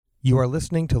You are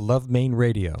listening to Love Maine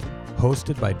Radio,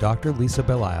 hosted by Dr. Lisa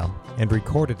Belisle and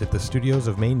recorded at the studios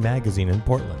of Maine Magazine in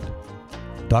Portland.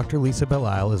 Dr. Lisa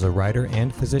Belisle is a writer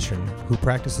and physician who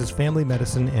practices family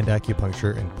medicine and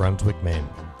acupuncture in Brunswick, Maine.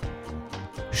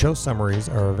 Show summaries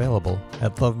are available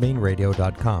at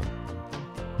lovemaineradio.com.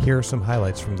 Here are some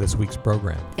highlights from this week's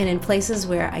program. And in places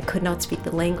where I could not speak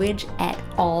the language at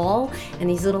all, and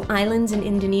these little islands in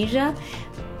Indonesia,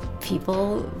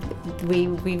 we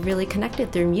really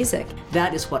connected through music.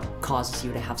 That is what causes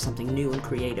you to have something new and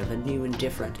creative and new and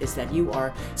different, is that you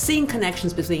are seeing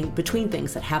connections between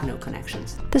things that have no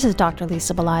connections. This is Dr.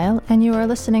 Lisa Belisle, and you are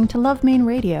listening to Love Maine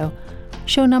Radio,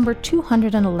 show number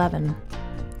 211,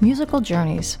 Musical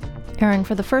Journeys, airing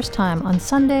for the first time on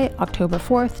Sunday, October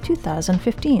 4th,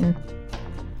 2015.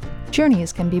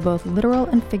 Journeys can be both literal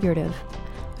and figurative.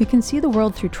 We can see the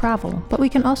world through travel, but we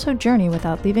can also journey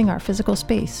without leaving our physical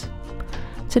space.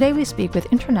 Today we speak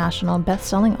with international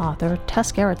best-selling author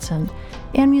Tess Gerritsen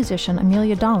and musician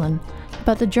Amelia Dolan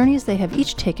about the journeys they have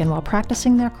each taken while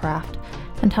practicing their craft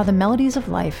and how the melodies of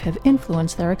life have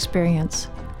influenced their experience.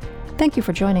 Thank you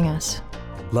for joining us.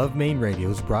 Love Maine Radio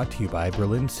is brought to you by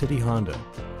Berlin City Honda,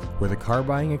 where the car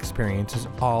buying experience is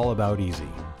all about easy.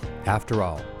 After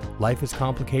all, life is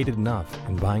complicated enough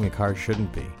and buying a car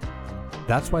shouldn't be.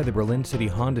 That's why the Berlin City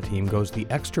Honda team goes the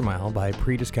extra mile by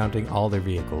pre-discounting all their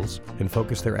vehicles and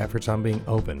focus their efforts on being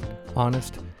open,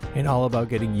 honest, and all about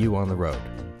getting you on the road.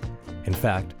 In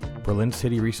fact, Berlin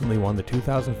City recently won the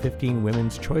 2015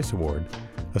 Women's Choice Award,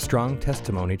 a strong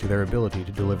testimony to their ability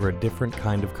to deliver a different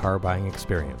kind of car buying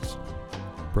experience.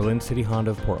 Berlin City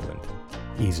Honda of Portland.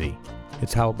 Easy.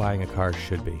 It's how buying a car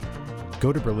should be.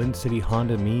 Go to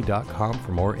berlincityhondame.com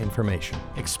for more information.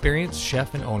 Experience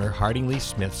chef and owner Harding Lee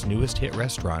Smith's newest hit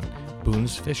restaurant,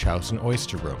 Boone's Fish House and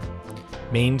Oyster Room.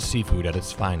 Maine seafood at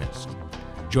its finest.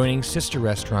 Joining sister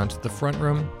restaurants The Front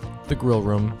Room, The Grill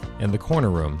Room, and The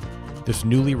Corner Room, this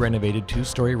newly renovated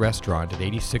two-story restaurant at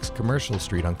 86 Commercial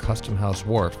Street on Custom House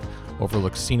Wharf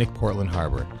overlooks scenic Portland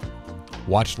Harbor.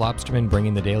 Watch lobstermen bring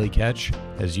in the daily catch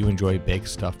as you enjoy baked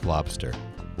stuffed lobster,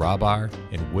 raw bar,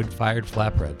 and wood-fired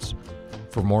flatbreads.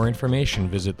 For more information,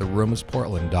 visit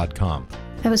theroomsportland.com.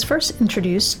 I was first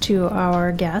introduced to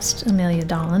our guest, Amelia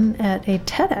Dolan, at a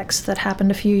TEDx that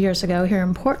happened a few years ago here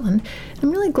in Portland.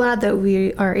 I'm really glad that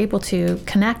we are able to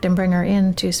connect and bring her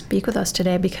in to speak with us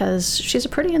today because she's a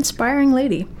pretty inspiring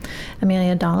lady.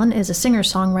 Amelia Dolan is a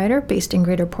singer-songwriter based in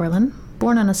Greater Portland.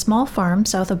 Born on a small farm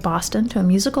south of Boston to a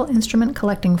musical instrument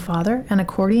collecting father and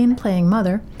accordion playing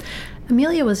mother,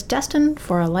 Amelia was destined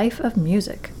for a life of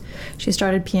music. She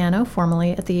started piano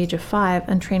formally at the age of 5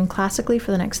 and trained classically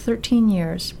for the next 13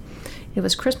 years. It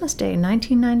was Christmas Day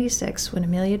 1996 when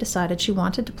Amelia decided she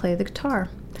wanted to play the guitar.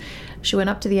 She went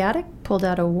up to the attic, pulled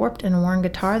out a warped and worn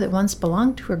guitar that once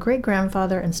belonged to her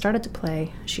great-grandfather and started to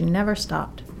play. She never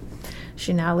stopped.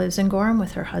 She now lives in Gorham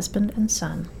with her husband and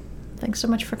son. Thanks so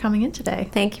much for coming in today.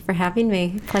 Thank you for having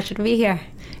me. Pleasure to be here.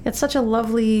 It's such a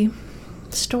lovely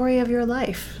story of your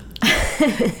life.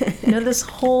 This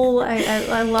whole,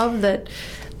 I love that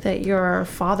your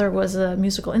father was a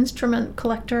musical instrument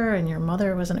collector and your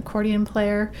mother was an accordion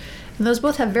player. And those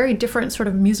both have very different sort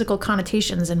of musical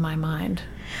connotations in my mind.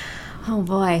 Oh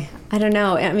boy, I don't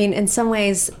know. I mean, in some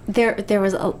ways, there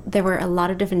were a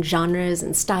lot of different genres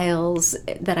and styles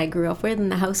that I grew up with in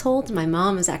the household. My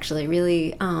mom is actually a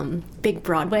really big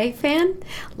Broadway fan,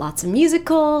 lots of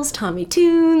musicals, Tommy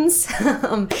Tunes,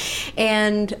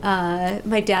 and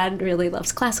my dad really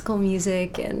loves classical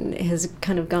music and has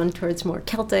kind of gone towards more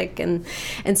Celtic, and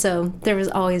so there was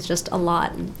always just a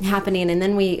lot happening. And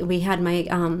then we had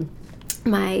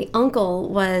my uncle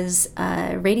was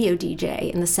a radio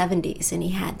DJ in the 70s, and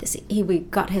we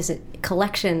got his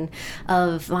collection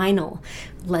of vinyl,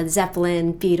 Led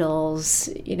Zeppelin, Beatles,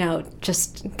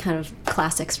 just kind of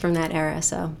classics from that era.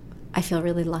 So I feel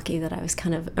really lucky that I was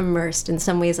kind of immersed. In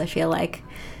some ways, I feel like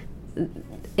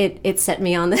it set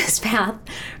me on this path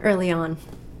early on.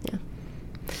 Yeah.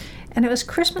 And it was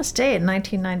Christmas Day in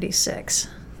 1996.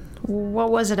 What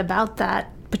was it about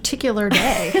that particular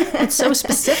day? It's so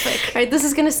specific. All right, this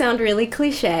is going to sound really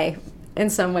cliche in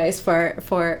some ways for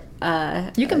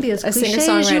you can be as a cliche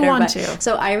singer-songwriter, as you want to.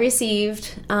 So I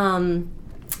received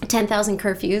 10,000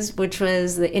 Curfews, which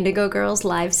was the Indigo Girls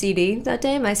live CD that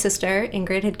day. My sister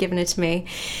Ingrid had given it to me,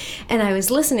 and I was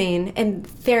listening, and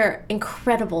they're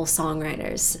incredible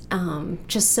songwriters,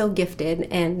 just so gifted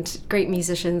and great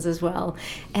musicians as well.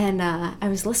 And I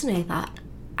was listening, I thought,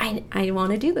 I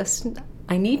want to do this.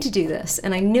 I need to do this.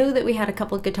 And I knew that we had a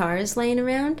couple of guitars laying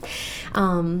around,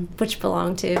 which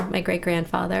belonged to my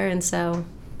great-grandfather. And so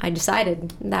I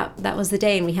decided that was the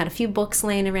day. And we had a few books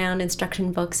laying around,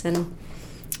 instruction books, and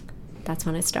that's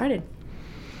when it started.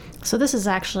 So this is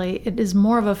actually, it is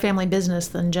more of a family business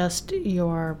than just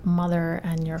your mother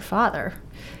and your father.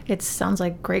 It sounds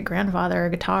like great-grandfather,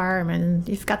 guitar. I mean,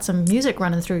 you've got some music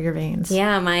running through your veins.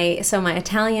 Yeah, my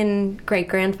Italian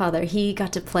great-grandfather, he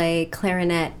got to play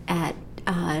clarinet at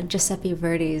Giuseppe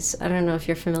Verdi's. I don't know if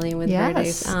you're familiar with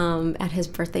Yes. Verdi's, at his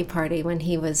birthday party when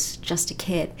he was just a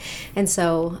kid. And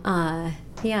so,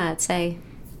 yeah, I'd say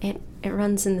it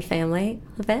runs in the family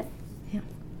a bit. Yeah.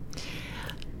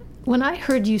 When I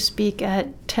heard you speak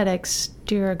at TEDx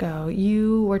a year ago,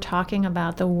 you were talking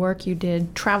about the work you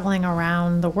did traveling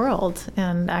around the world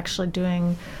and actually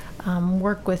doing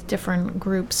work with different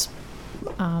groups,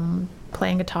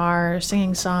 playing guitar,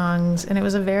 singing songs, and it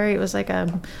was like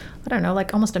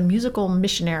almost a musical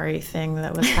missionary thing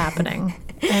that was happening.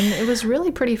 And it was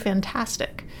really pretty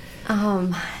fantastic.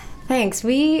 Thanks.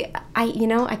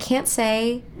 I can't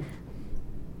say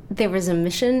there was a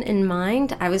mission in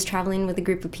mind. I was traveling with a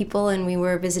group of people, and we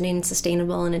were visiting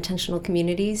sustainable and intentional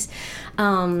communities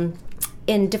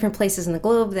in different places in the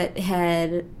globe that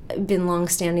had been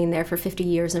long-standing there for 50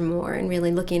 years or more, and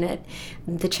really looking at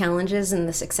the challenges and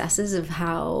the successes of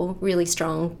how really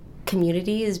strong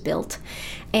community is built.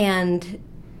 And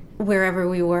wherever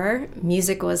we were,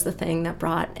 music was the thing that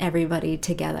brought everybody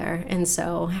together. And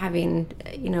so having,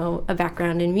 a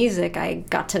background in music, I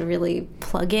got to really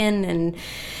plug in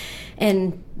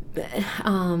and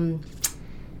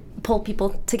pull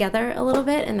people together a little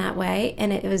bit in that way.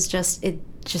 And it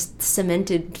just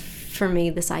cemented for me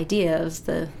this idea of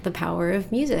the power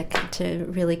of music to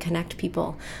really connect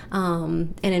people.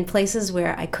 And in places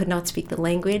where I could not speak the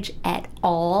language at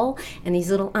all, and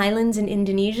these little islands in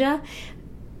Indonesia,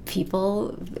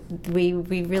 people, we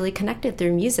really connected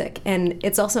through music. And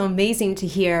it's also amazing to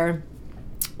hear,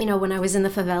 when I was in the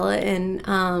favela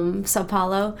in Sao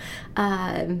Paulo,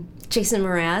 Jason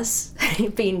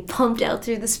Mraz being pumped out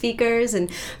through the speakers, and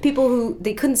people who,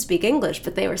 they couldn't speak English,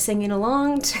 but they were singing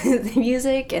along to the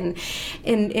music. And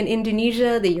in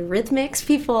Indonesia, the Eurythmics,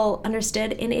 people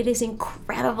understood, and it is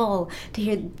incredible to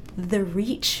hear the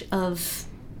reach of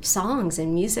songs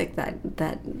and music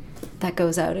that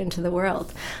goes out into the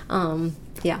world.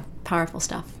 Powerful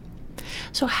stuff.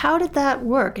 So how did that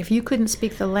work? If you couldn't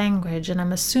speak the language, and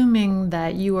I'm assuming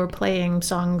that you were playing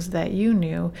songs that you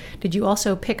knew, did you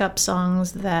also pick up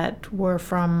songs that were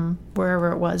from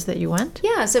wherever it was that you went?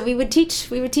 Yeah, so we would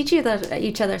teach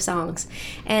each other songs,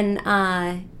 and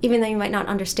even though you might not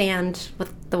understand what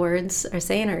the words are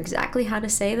saying or exactly how to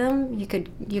say them, you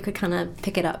could kind of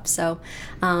pick it up. So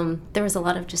there was a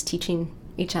lot of just teaching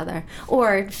each other,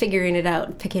 or figuring it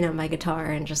out, picking up my guitar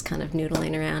and just kind of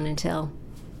noodling around until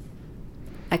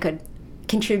I could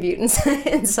contribute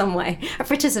in some way or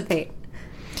participate.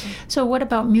 So what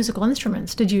about musical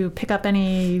instruments? Did you pick up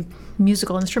any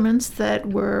musical instruments that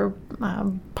were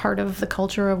part of the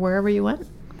culture of wherever you went?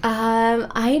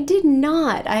 I did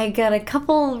not. I got a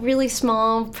couple really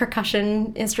small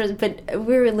percussion instruments, but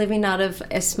we were living out of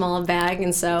a small bag,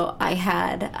 and so I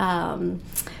had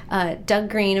Doug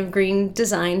Green of Green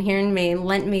Design here in Maine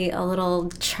lent me a little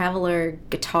traveler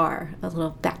guitar, a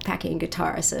little backpacking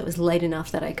guitar, so it was light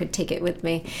enough that I could take it with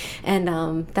me. And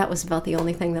that was about the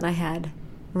only thing that I had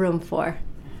room for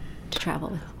to travel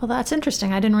with. Well, that's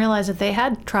interesting. I didn't realize that they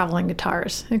had traveling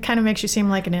guitars. It kind of makes you seem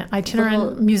like an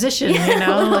itinerant musician,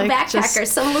 little like backpackers.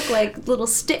 Some look like little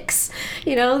sticks,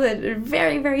 that are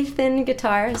very, very thin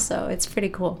guitars, so it's pretty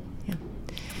cool. Yeah.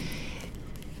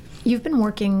 You've been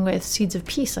working with Seeds of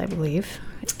Peace, I believe,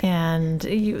 and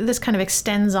this kind of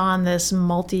extends on this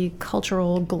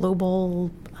multicultural,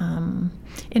 global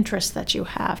interest that you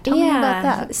have. Tell me about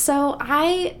that. So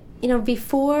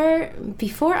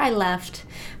before I left,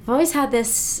 I've always had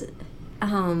this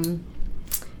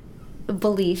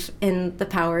belief in the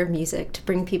power of music to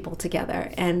bring people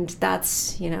together, and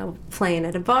that's playing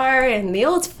at a bar in the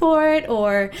Old Fort,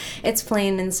 or it's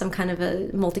playing in some kind of a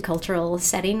multicultural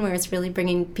setting where it's really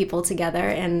bringing people together.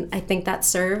 And I think that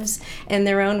serves in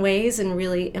their own ways, in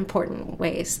really important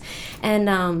ways. And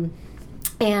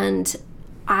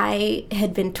I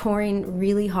had been touring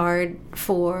really hard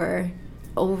for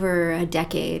over a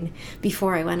decade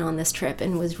before I went on this trip,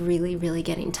 and was really, really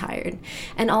getting tired.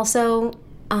 And also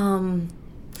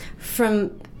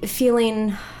from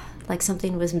feeling like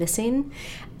something was missing.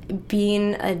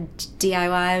 Being a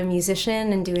DIY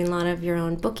musician and doing a lot of your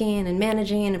own booking and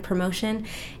managing and promotion,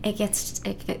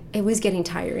 it was getting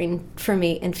tiring for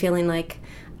me, and feeling like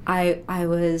I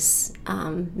was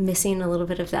missing a little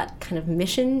bit of that kind of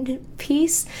mission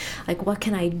piece. Like, what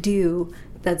can I do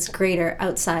that's greater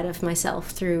outside of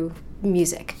myself through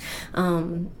music?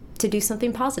 to do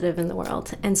something positive in the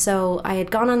world. And so I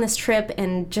had gone on this trip,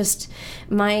 and just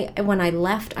when I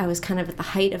left, I was kind of at the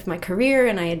height of my career,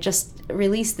 and I had just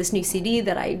released this new CD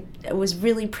that I was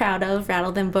really proud of,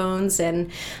 Rattle Them Bones,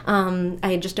 and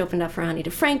I had just opened up for Ani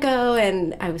DeFranco,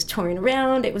 and I was touring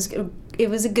around. It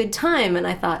was a good time, and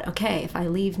I thought, okay, if I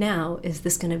leave now, is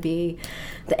this going to be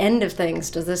the end of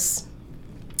things?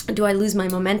 Do I lose my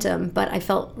momentum? But I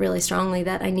felt really strongly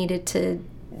that I needed to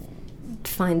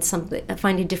find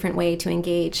a different way to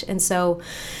engage. And so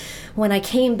when I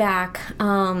came back,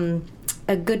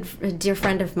 a dear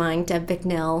friend of mine, Deb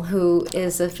Bicknell, who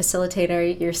is a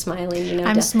facilitator. You're smiling, you know.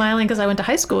 I'm Deb. smiling because I went to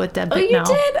high school with Deb Bicknell.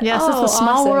 Oh, you did? Yes, it's the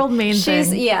small awesome. world Maine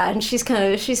thing. Yeah, and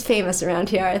she's famous around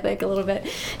here, I think, a little bit.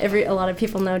 A lot of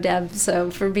people know Deb,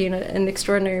 so for being an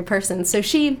extraordinary person. So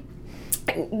she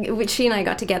and I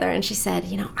got together, and she said,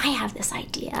 I have this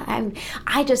idea.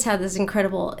 I just had this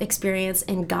incredible experience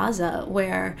in Gaza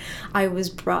where I was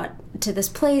brought to this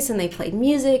place and they played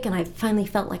music, and I finally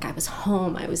felt like I was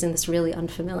home. I was in this really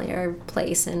unfamiliar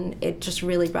place, and it just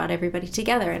really brought everybody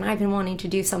together. And I've been wanting to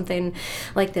do something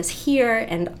like this here,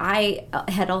 and I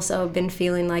had also been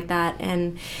feeling like that.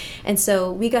 And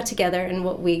so we got together, and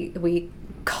what we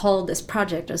called this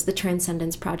project was the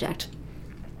Transcendence Project.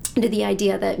 To the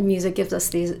idea that music gives us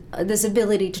this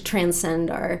ability to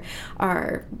transcend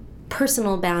our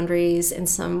personal boundaries, in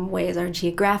some ways our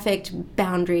geographic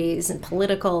boundaries and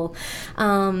political.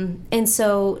 And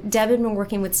so Deb had been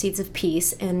working with Seeds of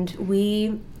Peace, and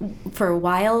we, for a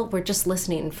while, were just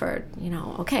listening for,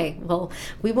 okay, well,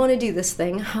 we want to do this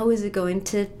thing. How is it going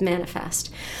to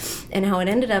manifest? And how it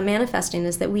ended up manifesting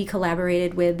is that we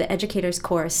collaborated with the educators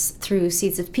course through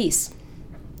Seeds of Peace.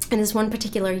 In this one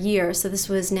particular year, so this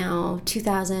was now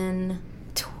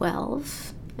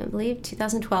 2012, I believe,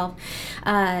 2012,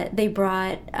 they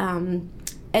brought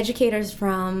educators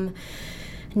from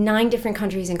 9 different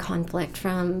countries in conflict,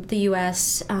 from the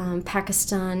U.S.,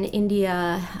 Pakistan,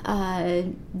 India,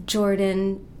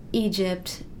 Jordan,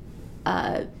 Egypt,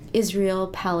 Israel,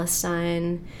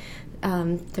 Palestine.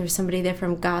 There was somebody there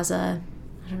from Gaza.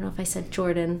 I don't know if I said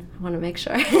Jordan. I want to make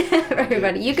sure for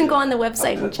everybody. You can go on the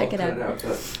website and check it out.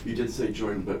 You did say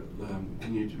Jordan, but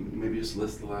can you maybe just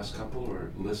list the last couple,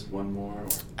 or list one more?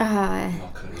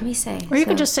 Let me say. Or you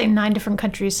could just say 9 different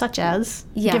countries, such as.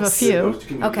 Yes. Give a few.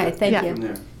 Okay, thank you.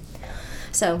 There.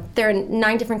 So there are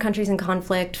 9 different countries in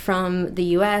conflict, from the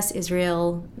U.S.,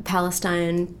 Israel,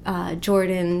 Palestine,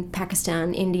 Jordan,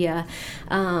 Pakistan, India.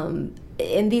 And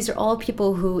these are all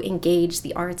people who engage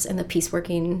the arts and the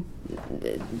peaceworking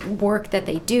work that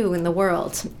they do in the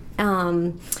world.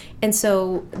 And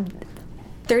so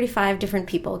 35 different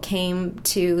people came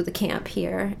to the camp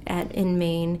here in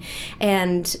Maine,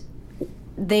 and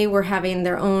they were having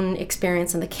their own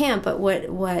experience in the camp, but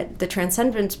what the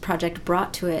Transcendence Project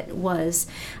brought to it was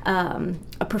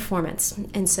a performance.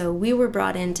 And so we were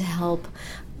brought in to help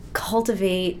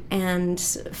cultivate and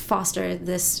foster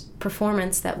this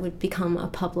performance that would become a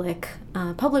public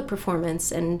performance,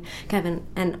 and kind of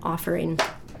an offering,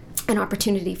 an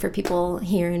opportunity for people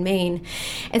here in Maine.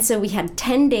 And so we had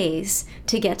 10 days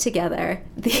to get together,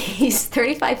 these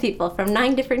 35 people from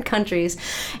 9 different countries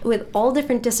with all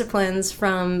different disciplines,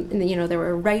 from, there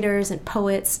were writers and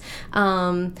poets,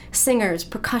 singers,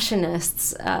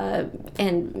 percussionists,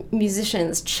 and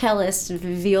musicians, cellists,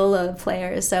 viola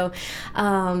players. So,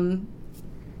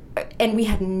 and we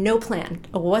had no plan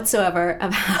whatsoever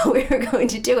of how we were going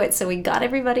to do it. So we got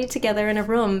everybody together in a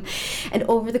room, and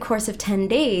over the course of 10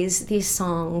 days, these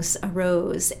songs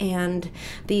arose, and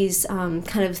these kind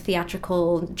of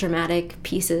theatrical, dramatic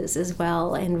pieces as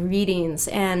well, and readings.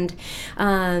 And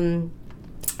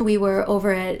we were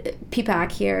over at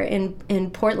PPAC here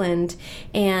in Portland,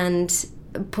 and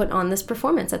put on this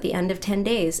performance at the end of 10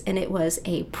 days, and it was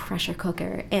a pressure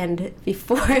cooker. And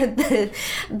before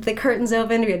the curtains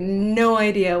opened, we had no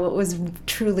idea what was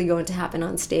truly going to happen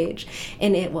on stage,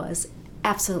 and it was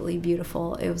absolutely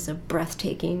beautiful. It was a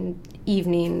breathtaking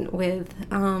evening with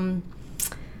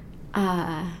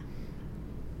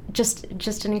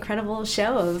just an incredible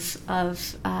show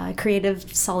of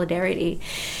creative solidarity.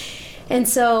 And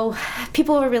so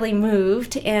people were really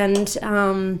moved, and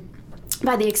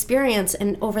by the experience.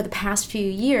 And over the past few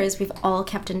years, we've all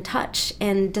kept in touch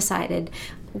and decided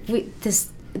this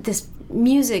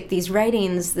music, these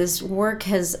writings, this work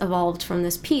has evolved from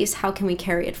this piece. How can we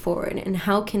carry it forward? And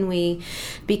how can we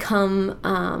become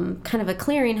kind of a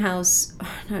clearinghouse,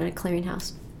 not a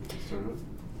clearinghouse.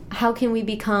 How can we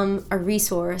become a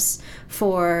resource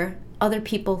for other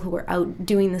people who are out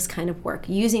doing this kind of work,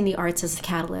 using the arts as a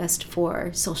catalyst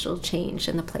for social change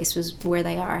in the places where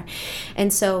they are?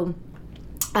 And so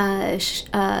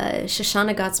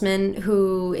Shoshana Gottsman,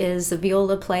 who is a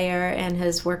viola player and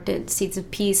has worked at Seeds of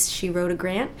Peace, she wrote a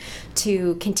grant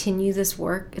to continue this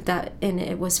work, and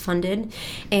it was funded.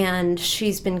 And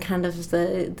she's been kind of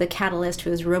the catalyst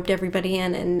who has roped everybody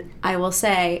in. And I will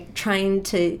say, trying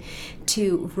to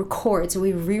record, so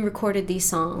we re-recorded these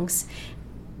songs.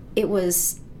 It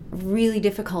was really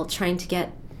difficult trying to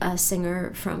get a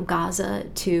singer from Gaza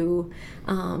to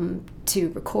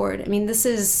record. I mean, this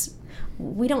is...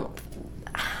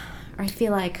 I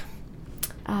feel like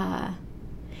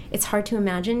it's hard to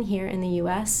imagine here in the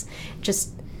U.S.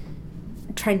 just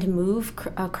trying to move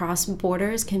across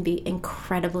borders can be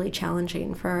incredibly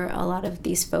challenging for a lot of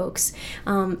these folks,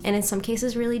 and in some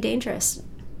cases really dangerous.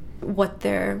 What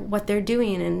they're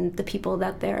doing and the people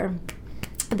that they're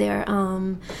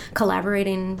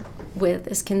collaborating with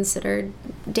is considered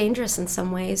dangerous in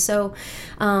some ways. So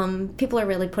people are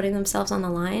really putting themselves on the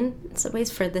line in some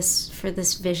ways for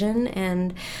this vision,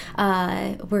 and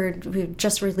we're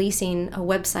just releasing a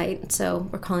website. So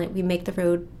we're calling it We Make the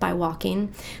Road by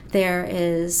Walking. There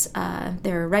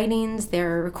are writings,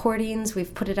 there are recordings.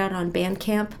 We've put it out on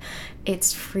Bandcamp.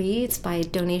 It's free. It's by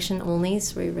donation only,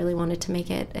 so we really wanted to make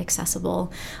it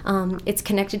accessible. It's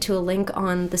connected to a link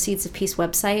on the Seeds of Peace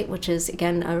website, which is,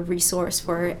 again, a resource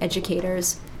for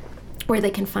educators where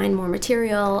they can find more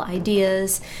material,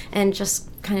 ideas, and just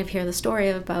kind of hear the story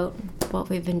about what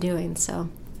we've been doing. So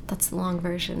that's the long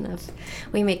version of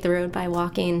We Make the Road by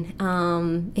Walking.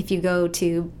 If you go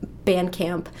to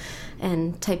Bandcamp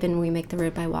and type in We Make the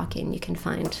Road by Walking, you can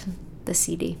find the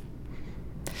CD.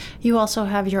 You also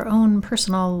have your own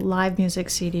personal live music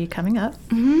CD coming up.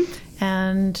 Mm-hmm.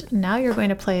 And now you're going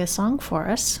to play a song for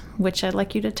us, which I'd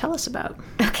like you to tell us about.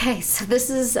 Okay, so this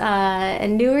is a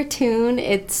newer tune.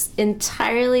 It's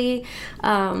entirely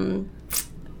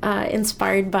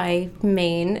inspired by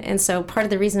Maine, and so part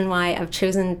of the reason why I've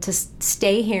chosen to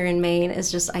stay here in Maine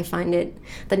is just I find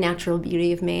the natural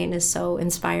beauty of Maine is so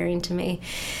inspiring to me.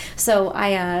 So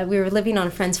we were living on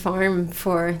a friend's farm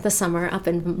for the summer up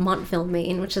in Montville,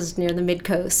 Maine, which is near the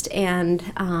mid-coast, and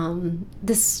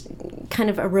this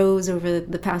kind of arose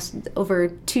over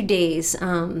 2 days.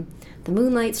 The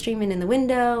moonlight streaming in the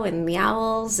window and the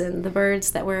owls and the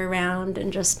birds that were around,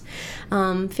 and just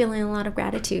feeling a lot of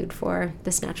gratitude for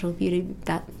this natural beauty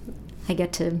that I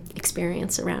get to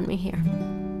experience around me here.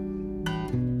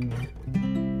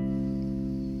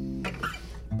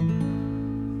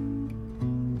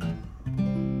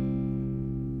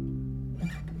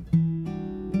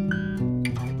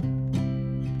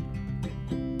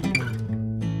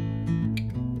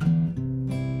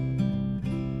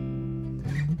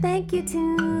 Thank you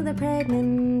to the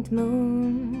pregnant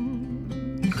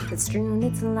moon that's strewn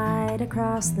its light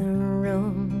across the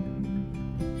room.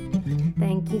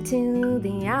 Thank you to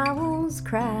the owl's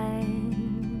cry,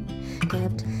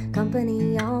 kept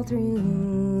company all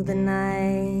through the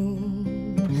night.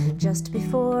 Just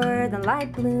before the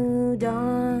light blue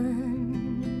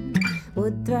dawn,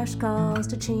 wood thrush calls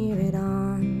to cheer it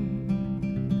on.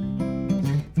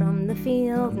 From the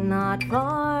field not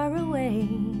far away,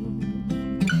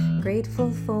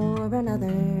 grateful for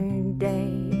another day.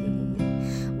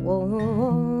 Whoa, whoa,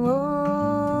 whoa,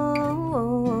 whoa.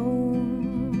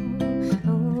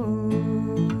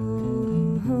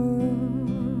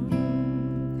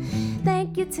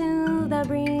 Thank you to the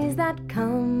breeze that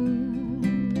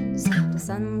comes to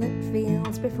sunlit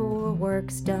fields before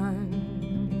work's done,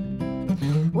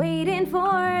 waiting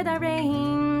for the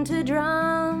rain to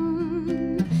drum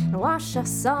and wash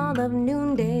us all of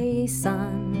noonday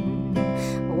sun.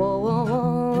 Whoa, whoa, whoa,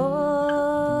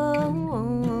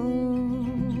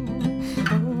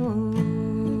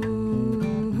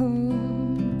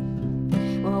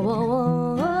 whoa,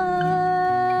 whoa, whoa,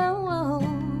 whoa.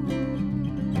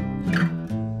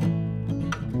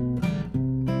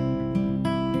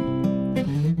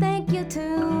 Thank you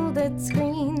to the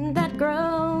screen that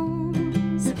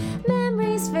grows,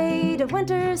 memories fade of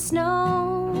winter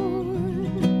snow,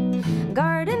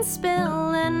 gardens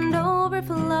spill and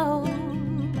overflow,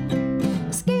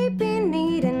 escaping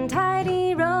neat and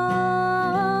tidy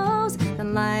rows. The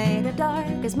light of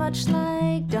dark is much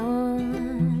like dawn.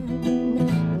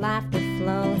 Laughter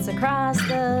floats across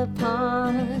the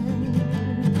pond.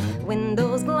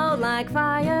 Windows glow like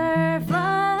fireflies.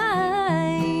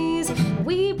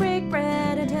 We break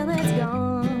bread until it's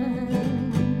gone.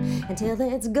 Until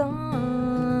it's gone.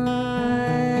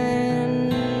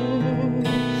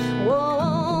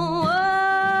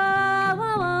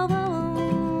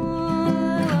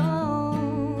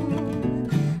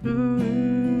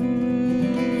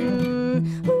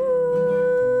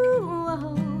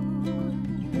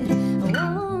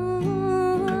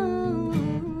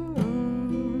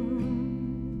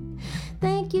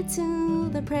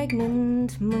 the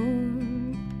pregnant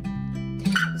moon,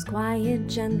 whose quiet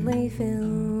gently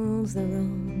fills the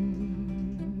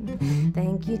room.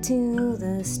 Thank you to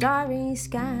the starry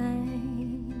sky,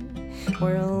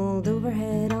 whirled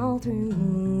overhead all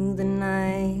through the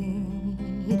night.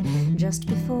 Just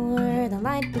before the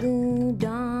light blue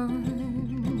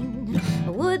dawn,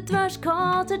 a wood thrush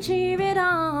called to cheer it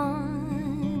on.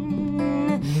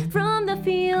 From the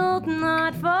field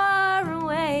not far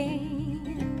away,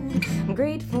 I'm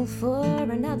grateful for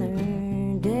another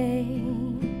day.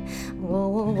 Whoa,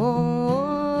 whoa,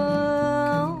 whoa.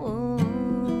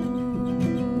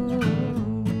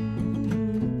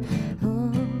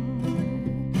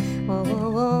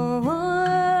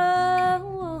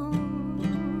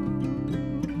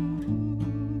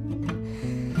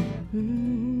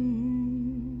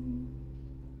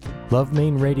 Love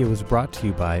Maine Radio is brought to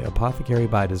you by Apothecary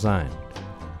by Design.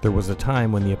 There was a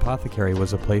time when the apothecary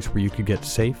was a place where you could get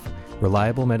safe,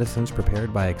 reliable medicines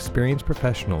prepared by experienced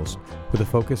professionals with a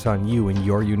focus on you and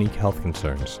your unique health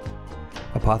concerns.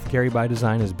 Apothecary by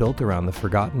Design is built around the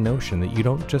forgotten notion that you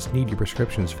don't just need your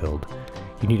prescriptions filled,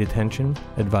 you need attention,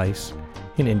 advice,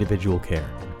 and individual care.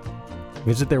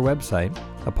 Visit their website,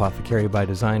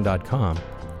 apothecarybydesign.com,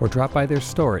 or drop by their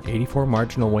store at 84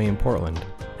 Marginal Way in Portland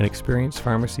and experience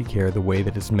pharmacy care the way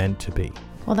that it's meant to be.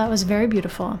 Well, that was very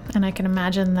beautiful, and I can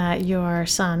imagine that your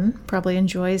son probably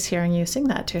enjoys hearing you sing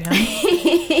that to him.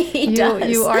 He does.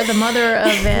 You are the mother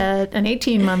of an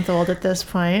 18-month-old at this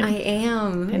point. I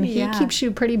am. And he keeps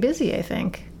you pretty busy, I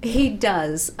think. He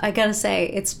does. I gotta say,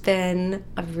 it's been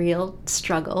a real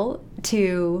struggle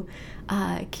to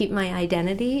keep my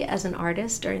identity as an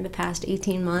artist during the past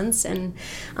 18 months and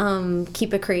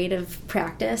keep a creative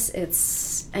practice.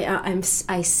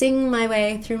 I sing my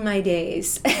way through my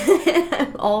days.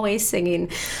 I'm always singing,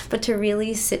 but to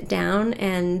really sit down,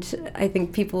 and I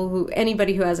think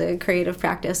anybody who has a creative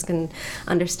practice can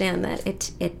understand that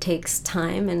it takes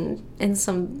time and in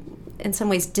some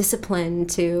ways discipline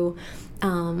to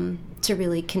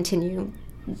really continue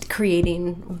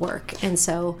creating work. And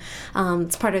so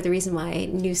it's part of the reason why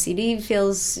new CD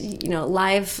feels,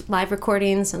 live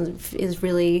recordings is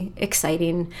really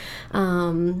exciting.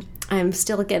 I'm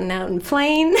still getting out and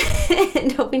playing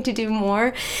and hoping to do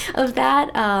more of that.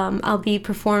 I'll be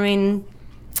performing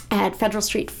at Federal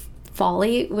Street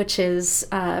Folly, which is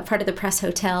part of the Press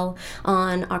Hotel,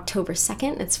 on October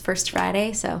 2nd. It's First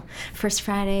Friday, so First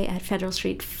Friday at Federal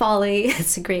Street Folly.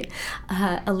 It's a great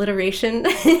alliteration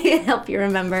to help you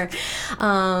remember.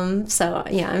 I'm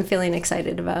feeling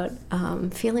excited about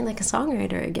feeling like a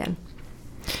songwriter again.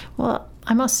 Well,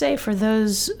 I must say, for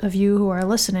those of you who are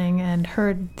listening and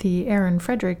heard the Aaron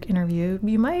Frederick interview,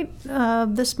 there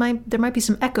might be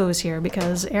some echoes here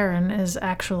because Aaron is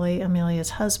actually Amelia's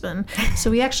husband.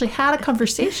 So we actually had a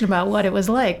conversation about what it was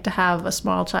like to have a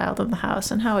small child in the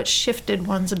house and how it shifted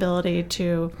one's ability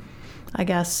to, I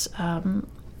guess,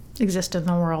 exist in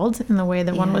the world in the way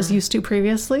that one was used to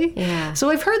previously. Yeah.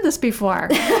 So I've heard this before.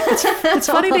 It's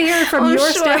funny to hear it from your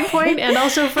standpoint and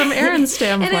also from Aaron's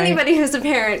standpoint. And anybody who's a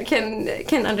parent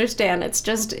can understand. It's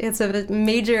a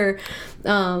major,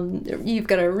 you've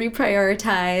got to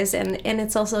reprioritize, and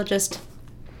it's also just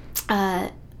a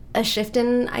shift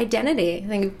in identity. I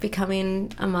think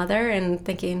becoming a mother and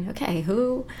thinking, okay,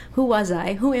 who was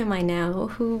I? Who am I now?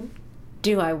 Who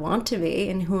do I want to be?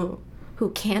 And who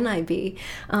can I be?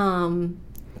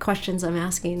 Questions I'm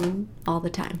asking all the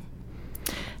time.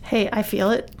 Hey, I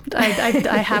feel it. I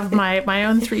have my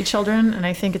own 3 children, and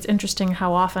I think it's interesting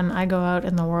how often I go out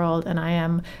in the world and I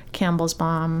am Campbell's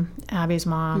mom, Abby's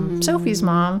mom, Sophie's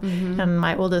mom, and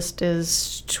my oldest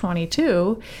is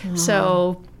 22.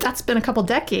 So that's been a couple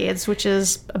decades, which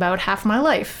is about half my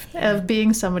life of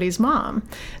being somebody's mom.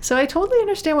 So I totally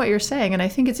understand what you're saying, and I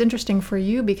think it's interesting for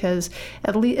you because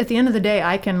at the end of the day,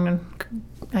 I can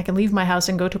leave my house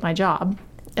and go to my job,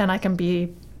 and I can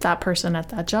be that person at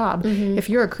that job. If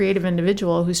you're a creative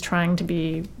individual who's trying to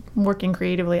be working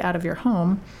creatively out of your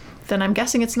home, then I'm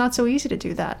guessing it's not so easy to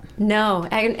do that. No.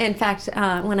 In fact,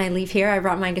 when I leave here, I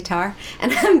brought my guitar,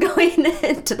 and I'm going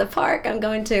to the park. I'm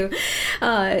going to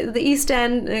the East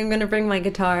End, and I'm going to bring my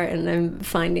guitar, and I'm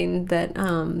finding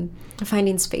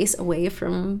space away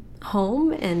from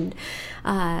home, and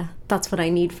that's what I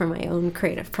need for my own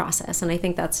creative process. And I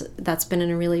think that's been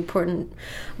a really important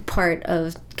part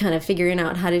of kind of figuring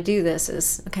out how to do this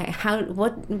is, okay, how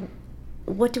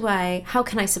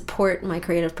can I support my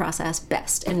creative process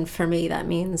best? And for me, that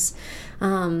means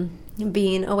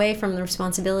being away from the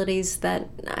responsibilities that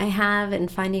I have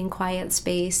and finding quiet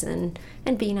space and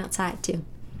being outside too.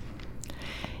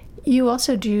 You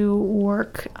also do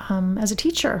work as a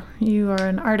teacher. You are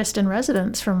an artist in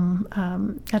residence from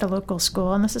at a local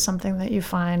school, and this is something that you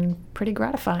find pretty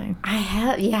gratifying. I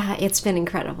have, yeah, it's been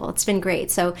incredible. It's been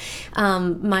great. So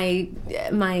my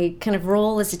kind of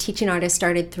role as a teaching artist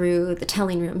started through the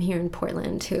Telling Room here in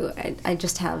Portland, who I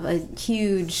just have a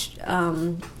huge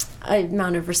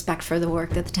amount of respect for the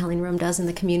work that the Telling Room does in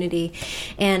the community.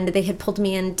 And they had pulled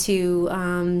me in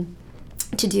to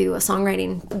do a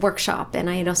songwriting workshop, and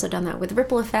I had also done that with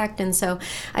Ripple Effect, and so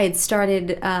I had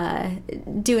started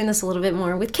doing this a little bit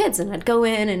more with kids, and I'd go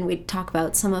in and we'd talk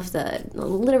about some of the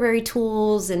literary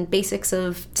tools and basics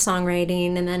of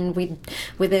songwriting, and then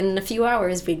within a few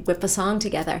hours we'd whip a song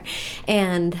together,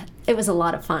 and it was a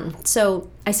lot of fun. So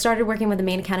I started working with the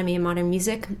Maine Academy of Modern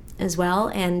Music as well,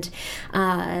 and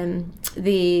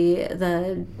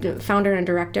the founder and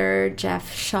director,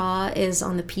 Jeff Shaw, is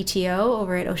on the PTO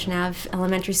over at Ocean Ave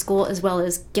Elementary School, as well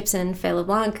as Gibson Fay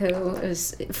LeBlanc, who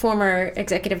is former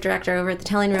executive director over at the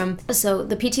Telling Room. So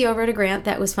the PTO wrote a grant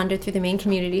that was funded through the Maine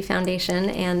Community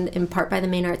Foundation and in part by the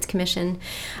Maine Arts Commission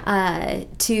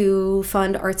to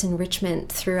fund arts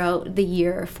enrichment throughout the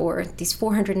year for these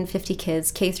 450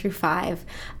 kids, K through 5,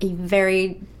 a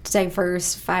very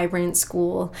diverse, vibrant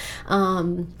school.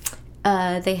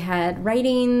 They had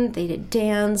writing, they did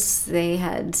dance, they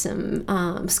had some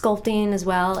sculpting as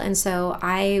well, and so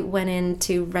I went in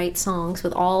to write songs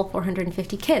with all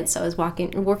 450 kids. So I was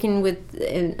working with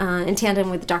in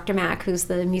tandem with Dr. Mack, who's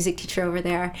the music teacher over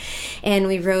there, and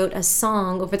we wrote a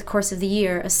song over the course of the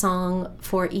year, a song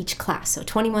for each class, so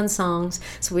 21 songs.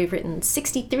 So we've written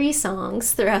 63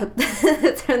 songs throughout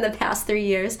the past 3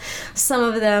 years, some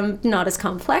of them not as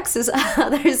complex as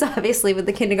others, obviously, with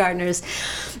the kindergartners.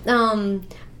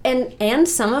 And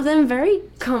some of them very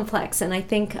complex, and I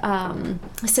think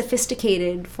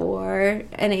sophisticated for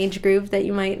an age group that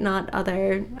you might not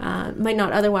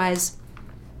otherwise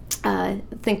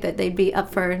think that they'd be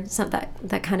up for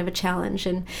that kind of a challenge.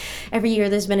 And every year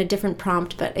there's been a different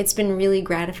prompt, but it's been really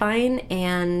gratifying,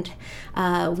 and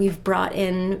we've brought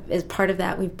in, as part of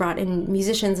that, we've brought in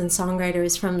musicians and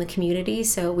songwriters from the community.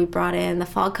 So we brought in the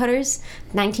Fog Cutters,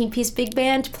 19-piece big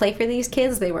band, to play for these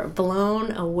kids. They were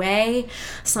blown away.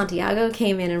 Santiago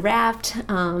came in and rapped.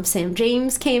 Sam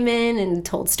James came in and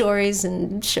told stories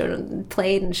and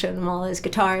played and showed them all his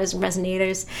guitars and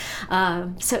resonators.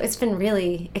 So it's been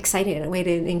really exciting, a way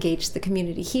to engage the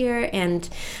community here. And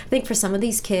I think for some of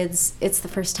these kids, it's the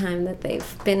first time that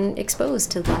they've been exposed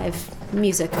to live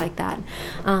music like that.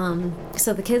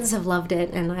 So the kids have loved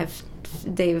it, and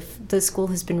the school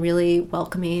has been really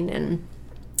welcoming, and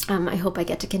I hope I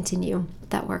get to continue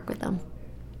that work with them.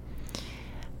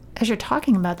 As you're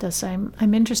talking about this,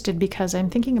 I'm interested because I'm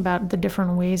thinking about the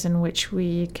different ways in which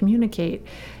we communicate.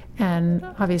 And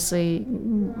obviously,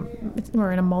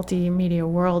 we're in a multimedia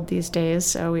world these days,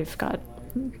 so we've got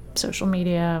social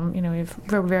media,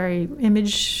 we're very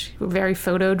very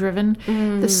photo-driven.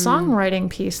 The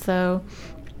songwriting piece, though,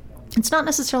 it's not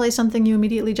necessarily something you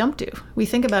immediately jump to. We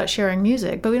think about sharing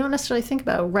music, but we don't necessarily think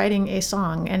about writing a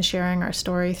song and sharing our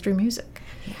story through music.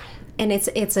 And it's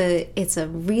a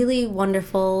really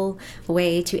wonderful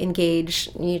way to engage.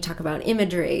 You talk about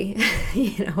imagery,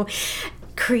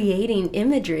 creating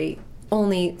imagery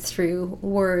only through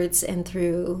words and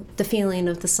through the feeling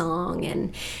of the song.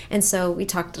 And so we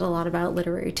talked a lot about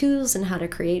literary tools and how to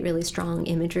create really strong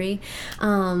imagery.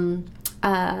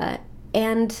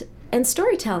 And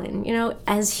storytelling.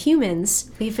 As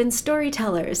humans, we've been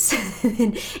storytellers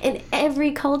in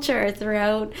every culture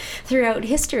throughout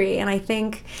history. And I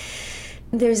think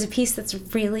there's a piece that's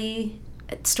really,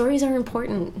 stories are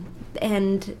important,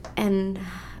 and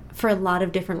for a lot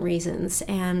of different reasons,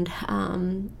 and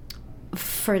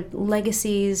for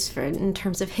legacies, in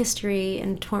terms of history,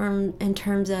 in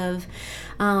terms of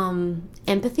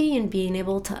empathy and being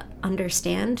able to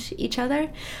understand each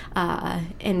other,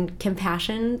 and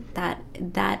compassion.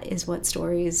 That is what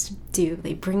stories do.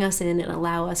 They bring us in and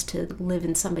allow us to live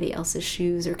in somebody else's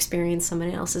shoes or experience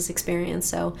somebody else's experience.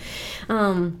 So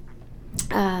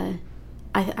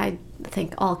I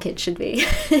think all kids should be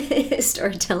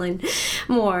storytelling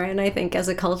more, and I think as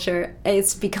a culture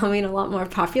it's becoming a lot more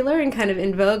popular and kind of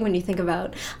in vogue when you think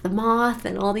about The Moth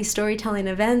and all these storytelling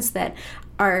events that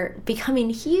are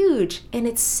becoming huge. And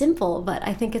it's simple, but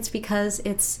I think it's because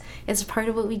it's part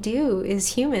of what we do as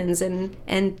humans and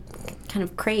kind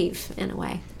of crave in a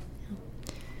way.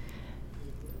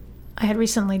 I had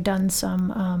recently done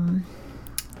some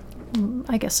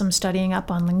I guess, some studying up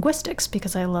on linguistics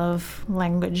because I love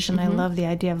language and I love the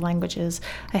idea of languages.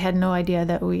 I had no idea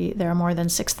that there are more than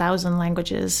 6,000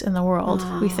 languages in the world.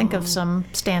 We think of some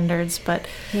standards, but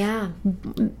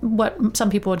what some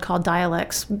people would call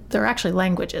dialects, they're actually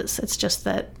languages. It's just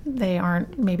that they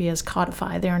aren't maybe as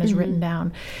codified, they aren't as written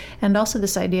down. And also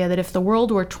this idea that if the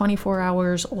world were 24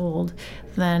 hours old,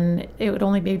 then it would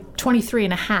only be 23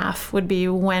 and a half would be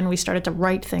when we started to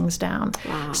write things down.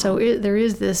 Wow. So there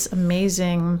is this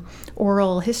amazing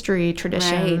oral history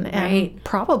tradition, and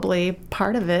probably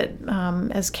part of it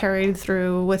is carried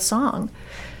through with song.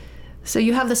 So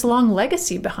you have this long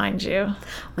legacy behind you.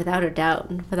 Without a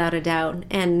doubt.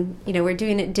 And, we're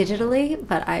doing it digitally,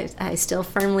 but I still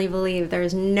firmly believe there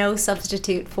is no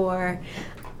substitute for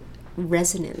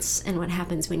resonance and what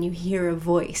happens when you hear a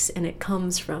voice and it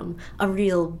comes from a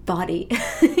real body,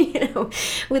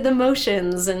 with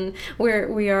emotions, and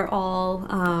we are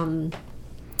all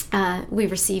we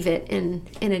receive it in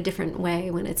a different way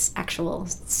when it's actual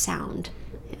sound.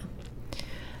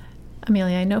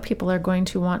 Amelia, I know people are going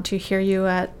to want to hear you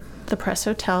at the Press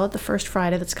Hotel at the first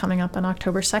Friday that's coming up on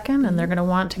October 2nd, and they're going to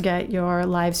want to get your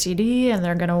live CD, and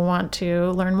they're going to want to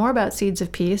learn more about Seeds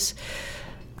of Peace.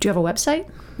 Do you have a website?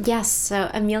 Yes, so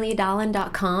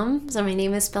EmiliaDahlin.com. So my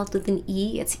name is spelled with an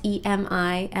E. It's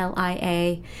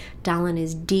EMILIA. Dahlin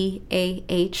is DAHLIN.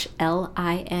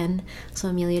 So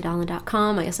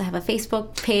EmiliaDahlin.com. I also have a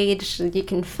Facebook page. You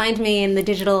can find me in the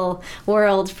digital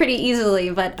world pretty easily,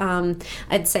 but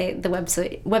I'd say the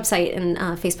website and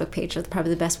Facebook page are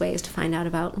probably the best ways to find out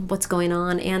about what's going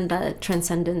on and the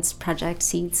Transcendence Project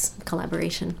Seeds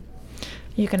collaboration.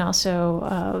 You can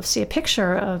also see a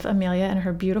picture of Amelia and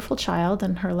her beautiful child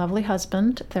and her lovely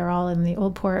husband. They're all in the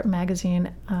Old Port magazine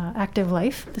Active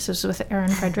Life. This is with Aaron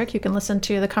Frederick. You can listen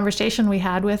to the conversation we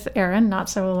had with Aaron not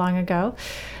so long ago.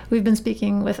 We've been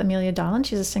speaking with Amelia Dahlin.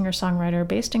 She's a singer-songwriter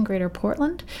based in Greater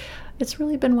Portland. It's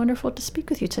really been wonderful to speak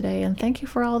with you today, and thank you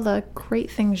for all the great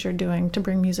things you're doing to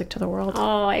bring music to the world.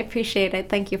 Oh, I appreciate it.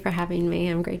 Thank you for having me.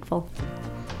 I'm grateful.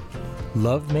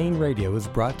 Love Maine Radio is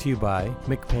brought to you by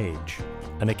McPage,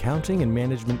 an accounting and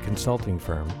management consulting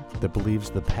firm that believes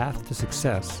the path to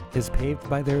success is paved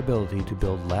by their ability to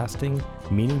build lasting,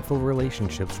 meaningful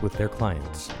relationships with their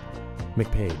clients.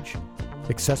 McPage,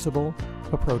 accessible,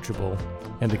 approachable,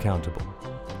 and accountable.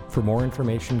 For more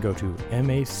information, go to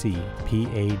macpage.com.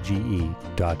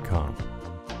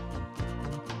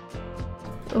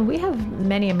 We have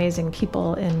many amazing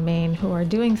people in Maine who are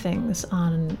doing things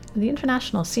on the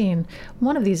international scene.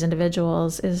 One of these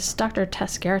individuals is Dr.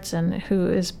 Tess Gerritsen, who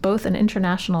is both an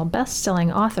international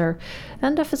best-selling author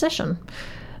and a physician.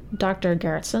 Dr.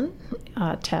 Gerritsen,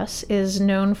 Tess, is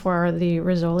known for the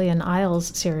Rizzoli and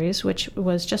Isles series, which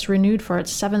was just renewed for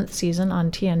its 7th season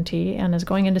on TNT and is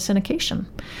going into syndication.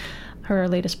 Her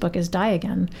latest book is Die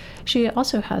Again. She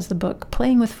also has the book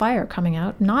Playing with Fire coming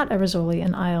out, not a Rizzoli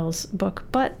and Isles book,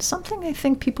 but something I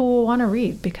think people will want to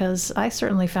read because I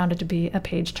certainly found it to be a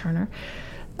page-turner.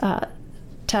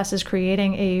 Tess is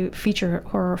creating a feature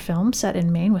horror film set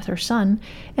in Maine with her son,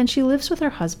 and she lives with her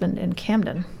husband in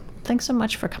Camden. Thanks so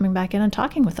much for coming back in and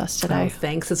talking with us today. Oh,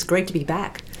 thanks. It's great to be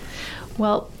back.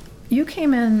 Well, you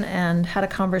came in and had a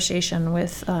conversation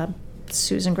with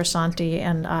Susan Grisanti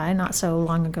and I not so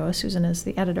long ago. Susan is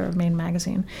the editor of Maine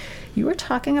Magazine. You were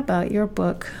talking about your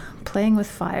book, Playing with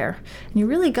Fire, and you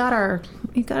really got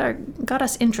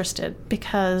us interested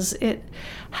because it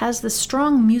has this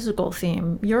strong musical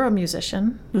theme. You're a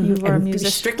musician. You were a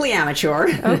musician. Strictly amateur.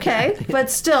 Okay, but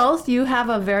still, you have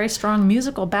a very strong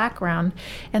musical background,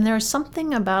 and there's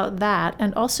something about that,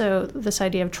 and also this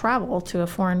idea of travel to a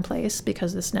foreign place,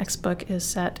 because this next book is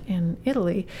set in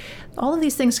Italy. All of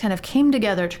these things kind of came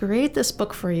together to create this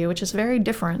book for you, which is very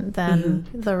different than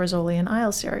the Rizzoli and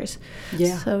Isles series.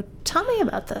 Yeah. So tell me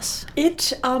about this.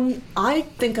 I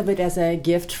think of it as a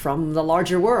gift from the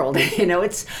larger world.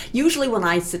 It's usually when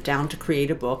I sit down to create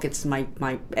a book, it's my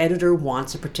editor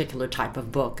wants a particular type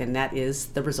of book, and that is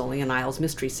the Rizzoli and Isles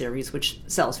mystery series, which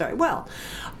sells very well.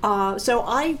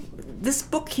 This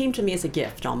book came to me as a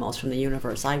gift almost from the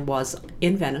universe. I was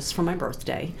in Venice for my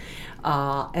birthday,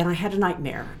 and I had a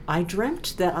nightmare. I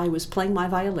dreamt that I was playing my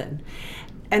violin,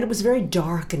 and it was a very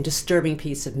dark and disturbing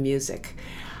piece of music.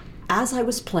 As I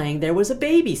was playing, there was a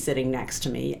baby sitting next to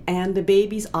me, and the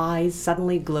baby's eyes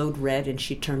suddenly glowed red, and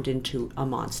she turned into a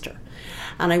monster.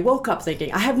 And I woke up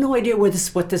thinking, I have no idea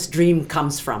what this dream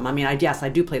comes from. I mean, yes, I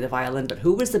do play the violin, but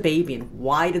who was the baby, and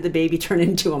why did the baby turn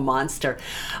into a monster?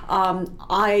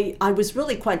 I was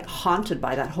really quite haunted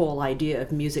by that whole idea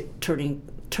of music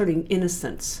turning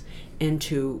innocence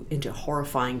into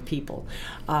horrifying people.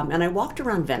 And I walked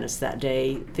around Venice that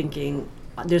day thinking,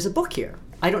 there's a book here.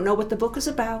 I don't know what the book is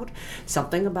about,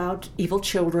 something about evil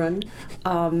children,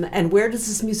 and where does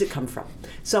this music come from?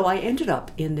 So I ended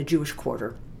up in the Jewish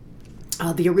Quarter,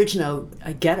 the original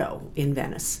ghetto in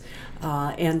Venice,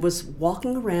 and was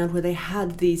walking around where they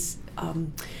had these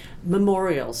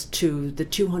memorials to the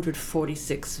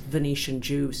 246 Venetian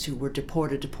Jews who were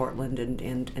deported to Portland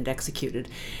and executed.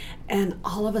 And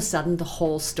all of a sudden, the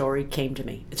whole story came to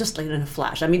me, just like in a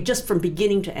flash. I mean, just from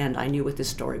beginning to end, I knew what this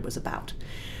story was about.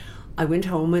 I went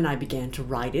home and I began to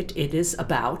write it. It is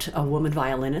about a woman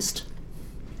violinist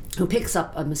who picks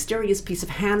up a mysterious piece of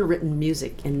handwritten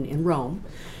music in Rome,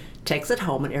 takes it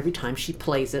home, and every time she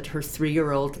plays it, her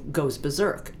 3-year-old goes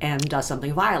berserk and does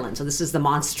something violent. So this is the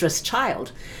monstrous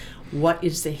child. What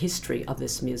is the history of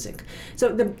this music? So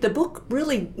the book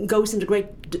really goes into great,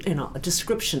 a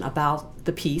description about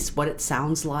the piece, what it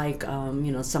sounds like. I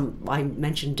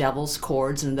mentioned devil's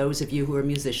chords, and those of you who are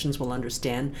musicians will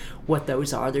understand what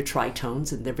those are. They're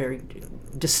tritones, and they're very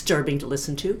disturbing to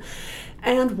listen to.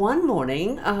 And one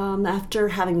morning, after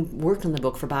having worked on the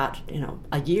book for about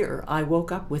a year, I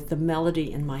woke up with the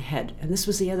melody in my head. And this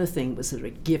was the other thing, was a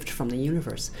gift from the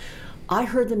universe. I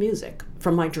heard the music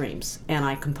from my dreams, and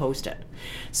I composed it.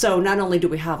 So not only do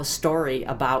we have a story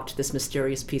about this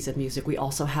mysterious piece of music, we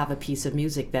also have a piece of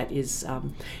music that is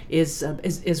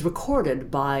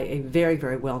recorded by a very,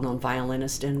 very well-known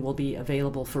violinist, and will be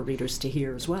available for readers to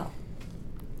hear as well.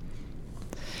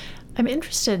 I'm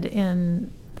interested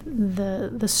in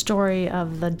the story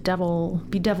of the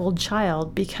bedeviled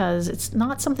child, because it's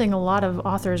not something a lot of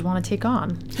authors want to take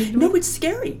on. No, it's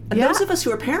scary. And yeah. Those of us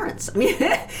who are parents, I mean,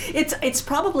 it's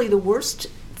probably the worst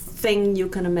thing you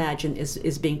can imagine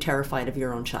is being terrified of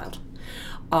your own child.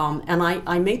 And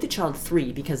I made the child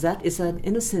 3 because that is an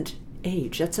innocent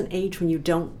age. That's an age when you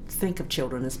don't think of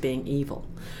children as being evil.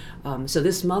 So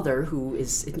this mother, who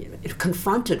is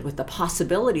confronted with the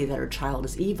possibility that her child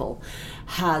is evil,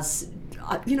 has,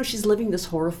 she's living this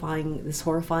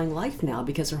horrifying life now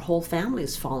because her whole family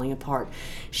is falling apart.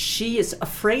 She is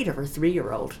afraid of her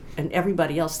 3-year-old, and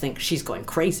everybody else thinks she's going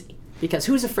crazy, because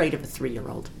who's afraid of a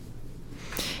 3-year-old?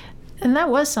 And that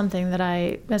was something that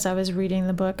as I was reading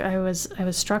the book, I was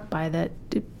struck by, that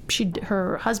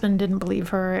her husband didn't believe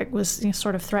her. It was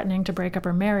sort of threatening to break up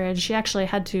her marriage. She actually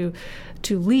had to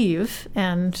leave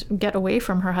and get away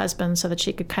from her husband so that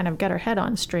she could kind of get her head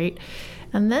on straight.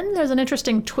 And then there's an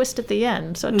interesting twist at the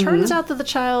end. So it turns out that the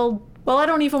child, well, I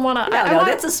don't even want to... No,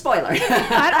 that's a spoiler.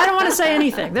 I don't want to say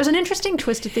anything. There's an interesting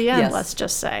twist at the end, yes. Let's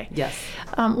just say. Yes.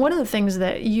 One of the things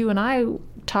that you and I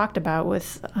talked about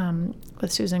with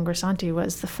Susan Grisanti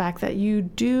was the fact that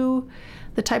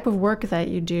the type of work that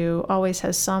you do always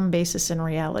has some basis in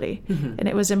reality. Mm-hmm. And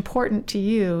it was important to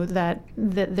you that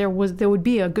there would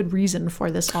be a good reason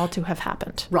for this all to have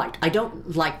happened. Right. I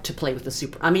don't like to play with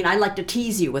the I like to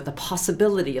tease you with the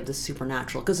possibility of the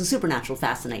supernatural, because the supernatural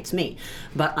fascinates me.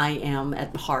 But I am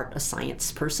at heart a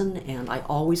science person, and I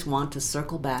always want to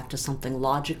circle back to something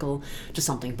logical, to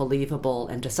something believable,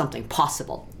 and to something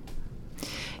possible.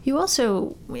 You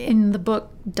also, in the book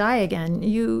Die Again,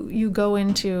 you go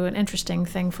into an interesting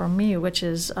thing for me, which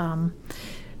is the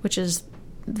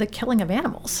killing of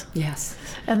animals. Yes,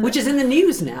 and which is in the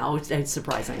news now,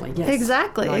 surprisingly. Yes,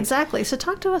 exactly, right. Exactly. So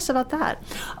talk to us about that.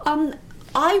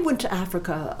 I went to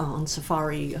Africa on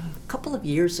safari a couple of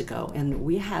years ago, and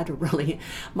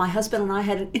my husband and I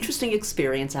had an interesting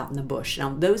experience out in the bush. Now,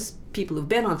 those people who've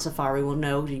been on safari will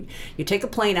know you take a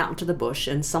plane out into the bush,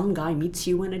 and some guy meets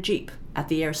you in a Jeep at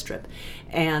the airstrip.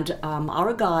 And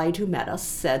our guide who met us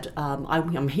said,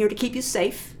 I'm here to keep you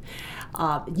safe.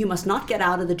 You must not get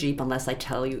out of the Jeep unless I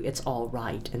tell you it's all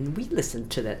right. And we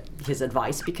listened to his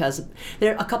advice, because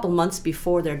a couple months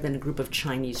before there had been a group of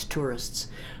Chinese tourists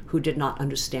who did not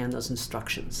understand those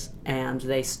instructions. And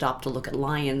they stopped to look at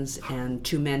lions, and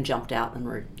 2 men jumped out and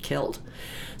were killed.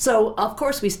 So, of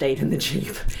course, we stayed in the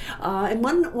Jeep. And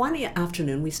one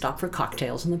afternoon, we stopped for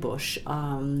cocktails in the bush.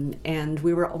 And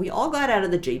we all got out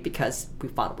of the Jeep because we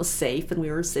thought it was safe, and we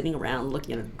were sitting around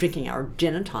drinking our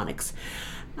gin and tonics.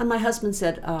 And my husband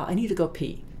said, I need to go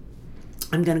pee.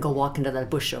 I'm going to go walk into that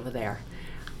bush over there.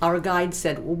 Our guide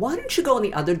said, well, why don't you go in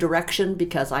the other direction?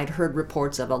 Because I'd heard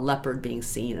reports of a leopard being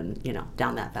seen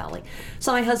down that valley.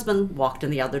 So my husband walked in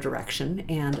the other direction,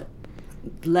 and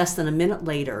less than a minute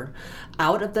later,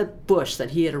 out of the bush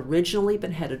that he had originally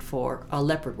been headed for, a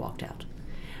leopard walked out.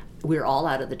 We're all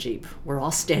out of the Jeep. We're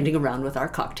all standing around with our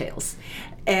cocktails.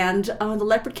 And the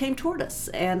leopard came toward us,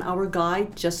 and our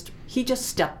guide just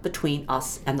stepped between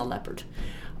us and the leopard.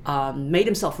 Made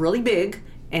himself really big,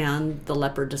 and the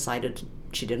leopard decided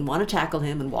she didn't want to tackle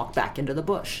him and walked back into the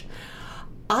bush.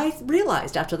 I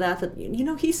realized after that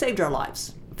he saved our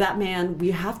lives. that man,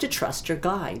 you have to trust your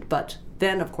guide. But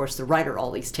then, of course, the writer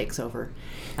always takes over.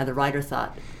 And the writer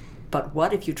thought, but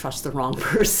what if you trust the wrong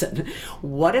person?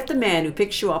 What if the man who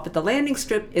picks you up at the landing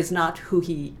strip is not who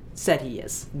he said he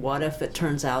is? What if it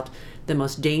turns out the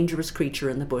most dangerous creature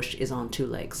in the bush is on 2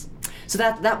 legs? So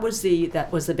that was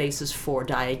the basis for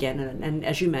Die Again. And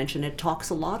as you mentioned, it talks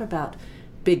a lot about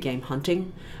big game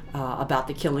hunting, about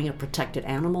the killing of protected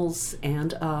animals,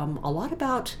 and a lot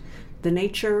about the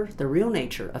real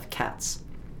nature of cats.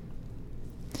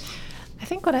 I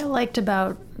think what I liked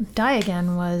about Die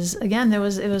Again was, again, it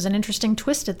was an interesting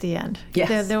twist at the end.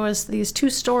 Yes. There was these 2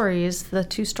 stories, the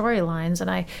 2 storylines, and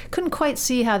I couldn't quite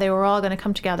see how they were all going to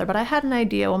come together, but I had an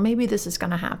idea, well, maybe this is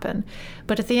going to happen.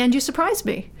 But at the end, you surprised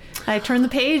me. I turned the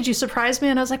page, you surprised me,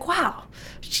 and I was like, wow,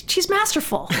 she's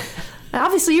masterful.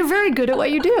 Obviously, you're very good at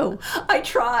what you do. I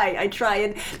try.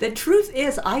 And the truth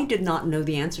is, I did not know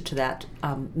the answer to that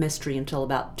mystery until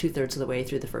about 2/3 of the way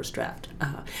through the first draft.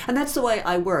 And that's the way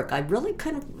I work. I really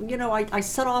kind of, I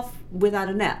set off without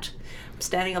a net. I'm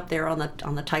standing up there on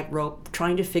the tightrope,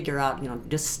 trying to figure out,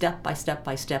 just step by step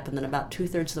by step. And then about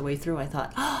 2/3 of the way through, I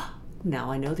thought,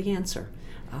 now I know the answer.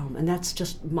 And that's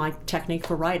just my technique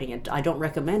for writing it. I don't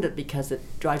recommend it because it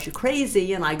drives you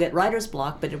crazy and I get writer's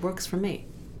block, but it works for me.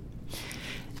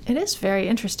 It is very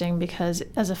interesting because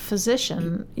as a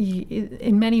physician,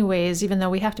 in many ways, even though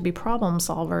we have to be problem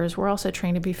solvers, we're also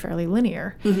trained to be fairly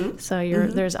linear. Mm-hmm. So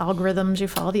there's algorithms, you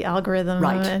follow the algorithm,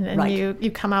 right. and right.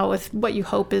 you come out with what you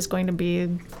hope is going to be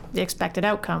the expected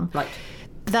outcome. Right.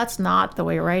 That's not the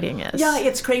way writing is. Yeah,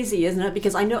 it's crazy, isn't it?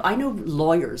 Because I know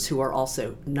lawyers who are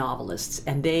also novelists,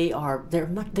 and they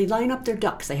line up their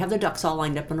ducks. They have their ducks all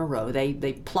lined up in a row.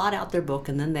 They plot out their book,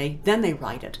 and then they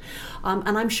write it.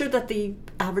 And I'm sure that the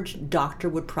average doctor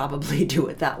would probably do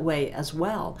it that way as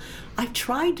well. I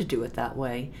tried to do it that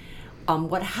way.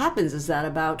 What happens is that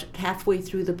about halfway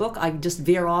through the book, I just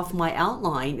veer off my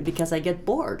outline because I get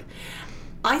bored.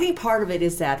 I think part of it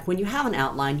is that when you have an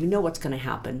outline, you know what's going to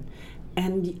happen.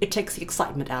 And it takes the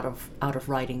excitement out of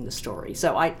writing the story.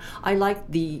 So I like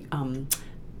the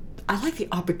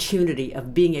opportunity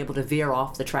of being able to veer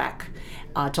off the track,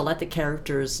 to let the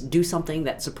characters do something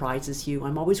that surprises you.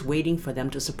 I'm always waiting for them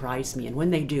to surprise me, and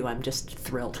when they do, I'm just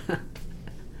thrilled.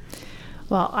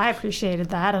 Well, I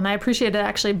appreciated that, and I appreciated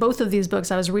actually both of these books.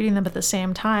 I was reading them at the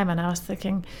same time, and I was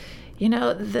thinking,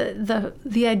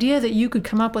 the idea that you could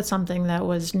come up with something that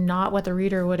was not what the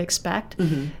reader would expect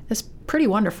is pretty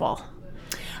wonderful.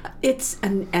 It's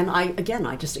and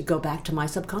I just go back to my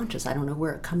subconscious. I don't know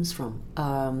where it comes from.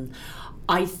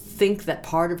 I think that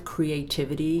part of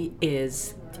creativity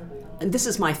is, and this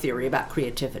is my theory about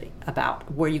creativity,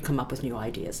 about where you come up with new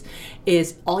ideas,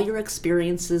 is all your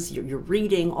experiences, your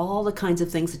reading, all the kinds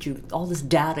of things all this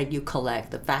data you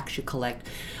collect, the facts you collect.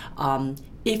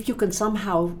 If you can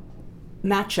somehow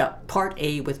match up part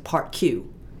A with part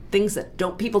Q, things that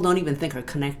people don't even think are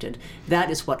connected, that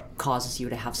is what causes you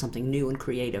to have something new and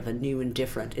creative and new and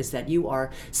different, is that you are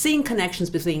seeing connections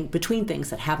between things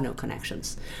that have no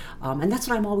connections. And that's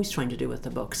what I'm always trying to do with the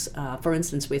books. For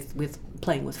instance, with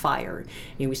Playing with Fire,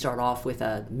 we start off with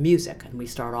music, and we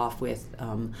start off with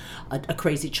a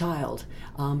crazy child.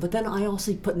 But then I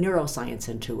also put neuroscience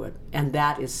into it, and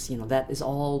that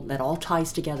all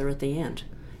ties together at the end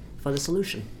for the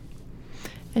solution.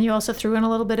 And you also threw in a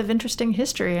little bit of interesting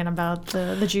history and about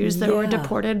the Jews that were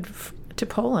deported to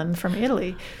Poland from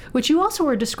Italy, which you also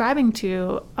were describing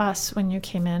to us when you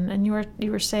came in, and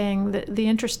you were saying that the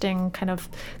interesting kind of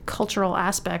cultural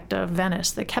aspect of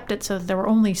Venice that kept it so that there were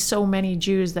only so many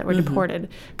Jews that were deported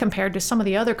compared to some of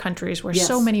the other countries where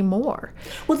so many more.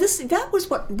 Well, that was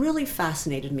what really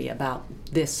fascinated me about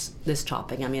this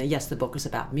topic. I mean, yes, the book is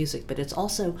about music, but it's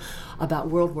also about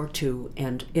World War II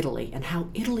and Italy, and how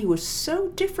Italy was so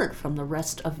different from the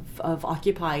rest of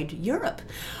occupied Europe.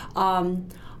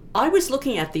 I was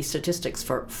looking at these statistics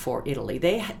for Italy.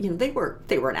 They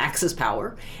were an Axis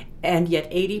power, and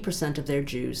yet 80% of their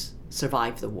Jews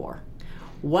survived the war.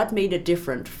 What made it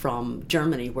different from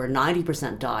Germany, where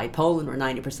 90% died, Poland, where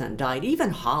 90% died, even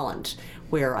Holland,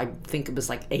 where I think it was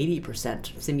like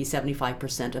 80%, maybe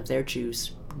 75% of their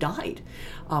Jews died?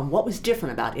 What was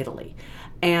different about Italy?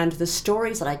 And the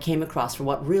stories that I came across were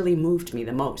what really moved me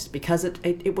the most, because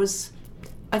it was,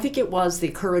 I think it was the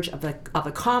courage of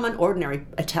a common, ordinary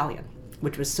Italian,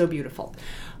 which was so beautiful.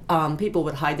 People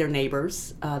would hide their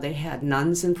neighbors. They had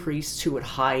nuns and priests who would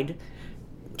hide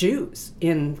Jews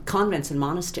in convents and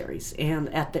monasteries,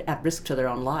 and at risk to their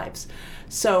own lives.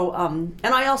 So, and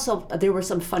I also, there were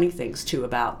some funny things too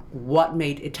about what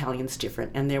made Italians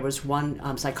different. And there was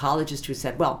one psychologist who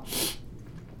said, well,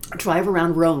 drive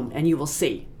around Rome and you will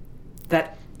see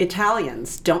that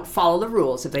Italians don't follow the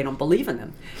rules if they don't believe in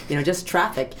them. Just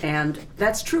traffic, and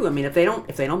that's true. I mean, if they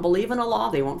don't believe in a law,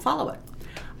 they won't follow it.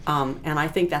 And I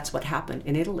think that's what happened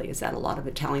in Italy, is that a lot of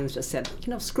Italians just said,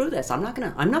 screw this. I'm not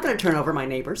gonna turn over my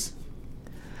neighbors.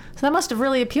 So that must have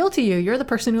really appealed to you. You're the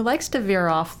person who likes to veer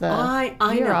off the I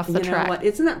off the track. What?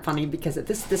 Isn't that funny? Because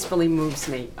this really moves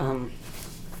me.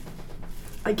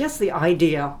 I guess the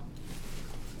idea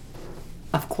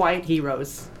of quiet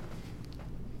heroes,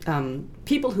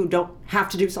 people who don't have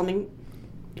to do something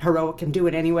heroic and do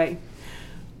it anyway.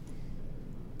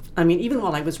 I mean, even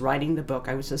while I was writing the book,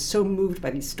 I was just so moved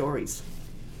by these stories.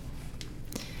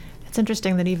 It's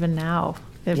interesting that even now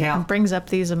it brings up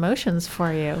these emotions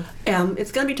for you.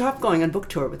 It's going to be tough going on book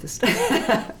tour with this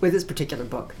with this particular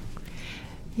book.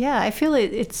 Yeah, I feel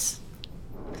it's.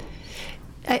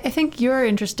 I think you're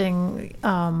interesting.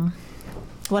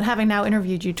 Having now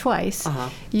interviewed you twice,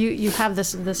 you have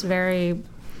this very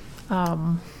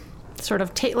sort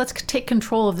of let's take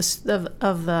control of this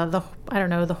of the I don't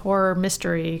know, the horror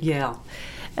mystery. Yeah.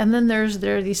 And then there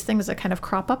are these things that kind of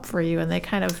crop up for you, and they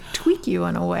kind of tweak you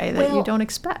in a way that you don't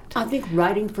expect. I think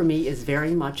writing for me is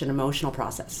very much an emotional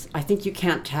process. I think you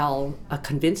can't tell a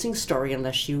convincing story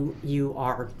unless you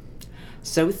are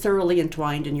so thoroughly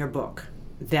entwined in your book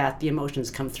that the emotions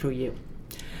come through you.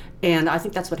 And I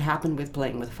think that's what happened with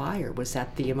Playing with Fire, was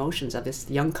that the emotions of this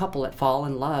young couple that fall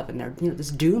in love, and they're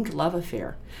this doomed love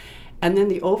affair, and then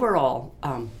the overall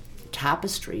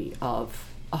tapestry of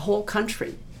a whole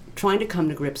country trying to come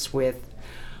to grips with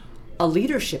a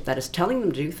leadership that is telling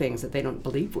them to do things that they don't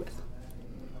believe with.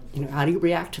 How do you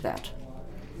react to that?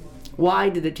 Why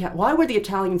were the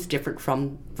Italians different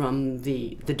from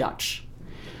the Dutch,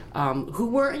 who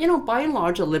were, by and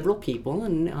large, a liberal people,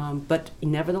 and but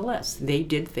nevertheless, they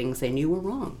did things they knew were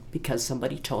wrong because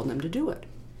somebody told them to do it.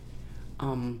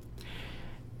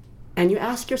 And you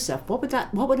ask yourself, what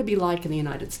would it be like in the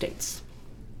United States?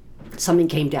 Something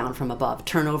came down from above.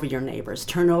 Turn over your neighbors.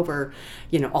 Turn over,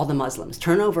 all the Muslims.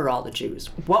 Turn over all the Jews.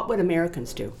 What would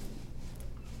Americans do?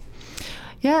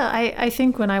 Yeah, I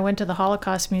think when I went to the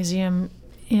Holocaust Museum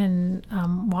in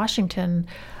Washington,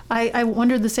 I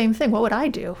wondered the same thing. What would I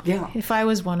do if I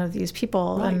was one of these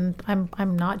people? Right. And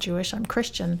I'm not Jewish. I'm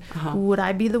Christian. Would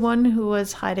I be the one who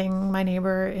was hiding my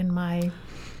neighbor in my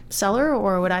cellar,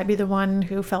 or would I be the one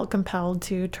who felt compelled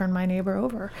to turn my neighbor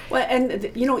over? Well, and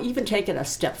even take it a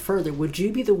step further, would you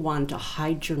be the one to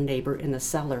hide your neighbor in the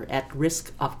cellar at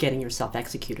risk of getting yourself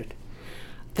executed?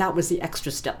 That was the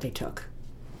extra step they took,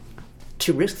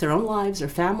 to risk their own lives, their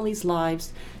families'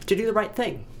 lives, to do the right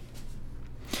thing.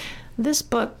 This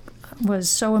book was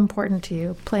so important to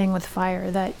you, Playing with Fire,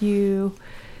 that you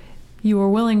were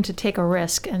willing to take a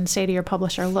risk and say to your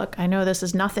publisher, look, I know this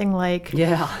is nothing like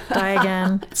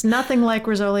Diagon. It's nothing like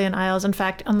Rizzoli and Isles. In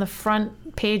fact, on the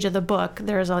front page of the book,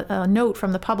 there's a note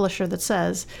from the publisher that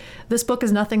says, this book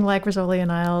is nothing like Rizzoli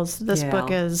and Isles. This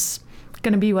book is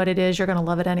going to be what it is. You're going to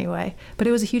love it anyway. But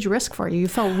it was a huge risk for you. You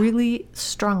felt really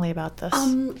strongly about this.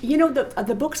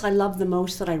 The books I love the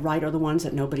most that I write are the ones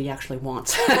that nobody actually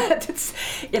wants.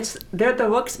 They're the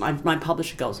books my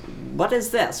publisher goes, what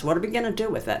is this? What are we going to do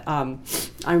with it? I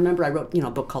remember I wrote a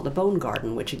book called The Bone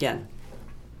Garden, which again,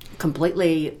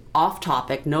 completely off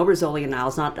topic, no Rizzoli and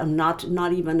Isles,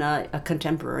 not even a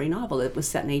contemporary novel. It was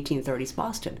set in 1830s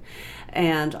Boston.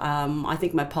 And I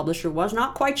think my publisher was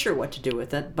not quite sure what to do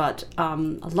with it, but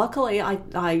luckily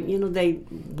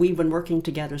we've been working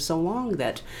together so long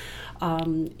that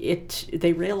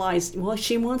they realized, well,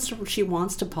 she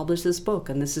wants to publish this book,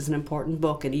 and this is an important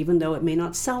book, and even though it may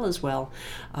not sell as well,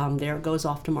 there it goes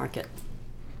off to market.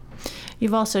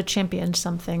 You've also championed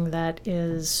something that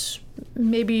is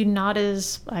maybe not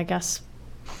as, I guess,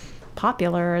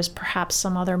 popular as perhaps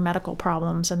some other medical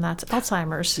problems, and that's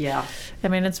Alzheimer's. Yeah. I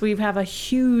mean, we have a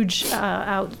huge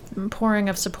outpouring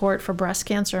of support for breast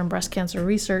cancer and breast cancer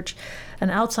research, and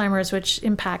Alzheimer's, which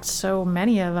impacts so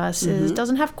many of us,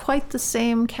 doesn't have quite the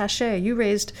same cachet. You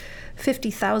raised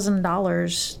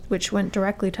 $50,000, which went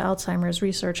directly to Alzheimer's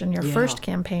research in your first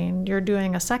campaign. You're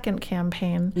doing a second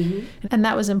campaign, and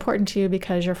that was important to you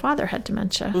because your father had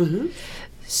dementia.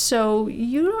 So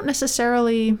you don't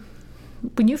necessarily,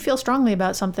 when you feel strongly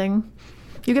about something,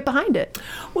 you get behind it.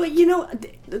 Well,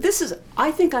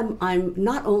 I think I'm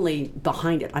not only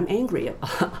behind it, I'm angry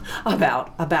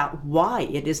about why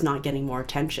it is not getting more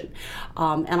attention.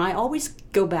 And I always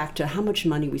go back to how much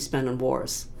money we spend on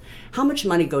wars. How much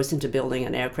money goes into building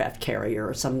an aircraft carrier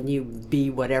or some new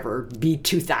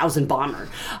B-2000 bomber?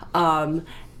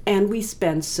 And we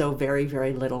spend so very,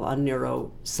 very little on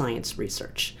neuroscience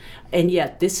research. And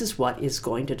yet this is what is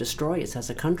going to destroy us as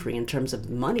a country in terms of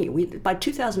money. By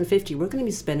 2050, we're going to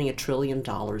be spending $1 trillion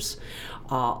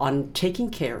on taking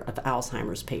care of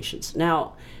Alzheimer's patients.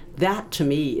 Now, that to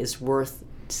me is worth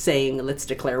saying, let's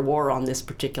declare war on this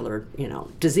particular,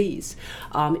 disease.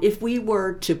 If we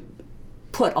were to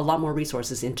put a lot more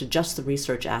resources into just the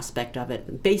research aspect of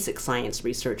it, basic science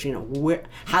research,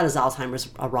 how does Alzheimer's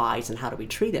arise and how do we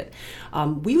treat it,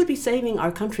 we would be saving our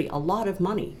country a lot of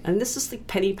money. And this is the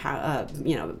penny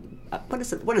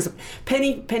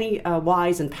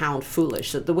wise and pound foolish.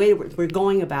 So the way we're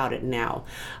going about it now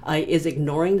is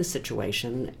ignoring the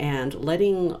situation and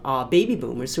letting baby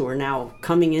boomers who are now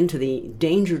coming into the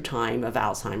danger time of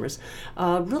Alzheimer's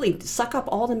really suck up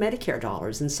all the Medicare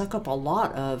dollars and suck up a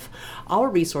lot of our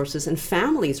resources and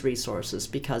families' resources,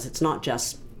 because it's not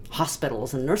just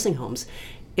hospitals and nursing homes.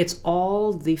 It's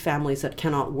all the families that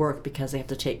cannot work because they have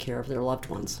to take care of their loved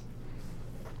ones.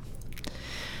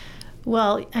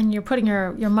 Well, and you're putting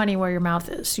your money where your mouth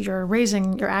is.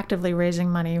 You're actively raising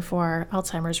money for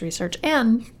Alzheimer's research,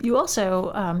 and you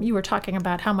also you were talking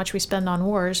about how much we spend on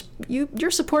wars. You're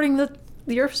supporting the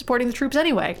troops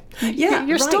anyway. Yeah,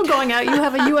 you're right. still going out. You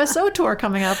have a USO tour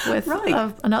coming up with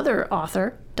Right. Another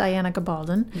author, Diana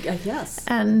Gabaldon. Yes.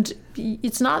 And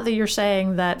it's not that you're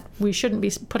saying that we shouldn't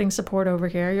be putting support over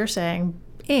here. You're saying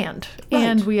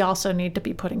and we also need to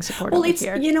be putting support over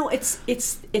here.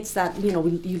 It's that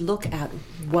you look at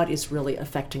what is really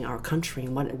affecting our country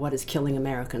and what is killing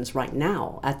Americans right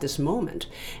now at this moment,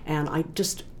 and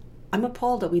I'm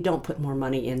appalled that we don't put more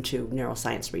money into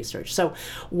neuroscience research. So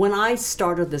when I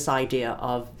started this idea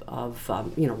of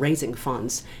raising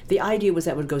funds, the idea was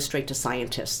that it would go straight to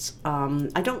scientists.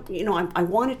 I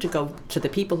wanted to go to the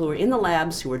people who are in the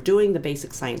labs, who are doing the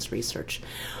basic science research.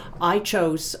 I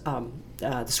chose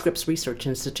the Scripps Research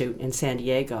Institute in San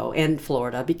Diego and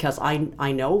Florida because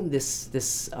I know this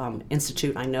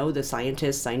institute, I know the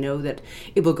scientists, I know that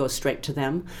it will go straight to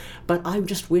them, but I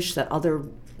just wish that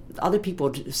other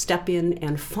people step in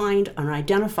and find and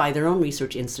identify their own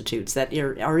research institutes that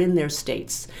are in their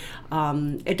states.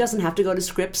 It doesn't have to go to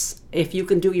Scripps. If you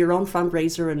can do your own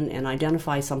fundraiser and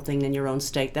identify something in your own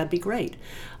state, that'd be great.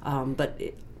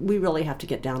 We really have to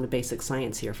get down to basic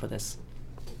science here for this.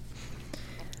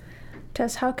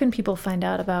 Tess, how can people find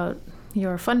out about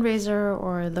your fundraiser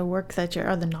or the work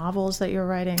or the novels that you're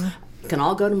writing? You can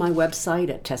all go to my website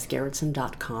at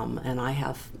tessgerritsen.com, and I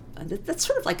have that's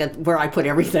sort of like where I put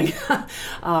everything.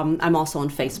 I'm also on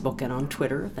Facebook and on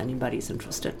Twitter if anybody's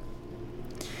interested.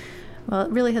 Well,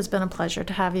 it really has been a pleasure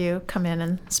to have you come in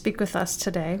and speak with us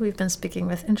today. We've been speaking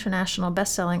with international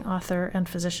best-selling author and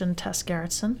physician Tess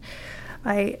Gerritsen.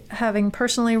 Having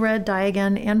personally read Die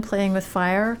Again and Playing with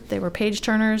Fire, they were page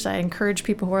turners. I encourage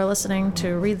people who are listening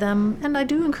to read them, and I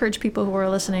do encourage people who are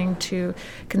listening to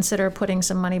consider putting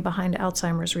some money behind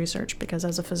Alzheimer's research, because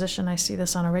as a physician, I see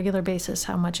this on a regular basis,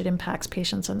 how much it impacts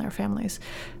patients and their families.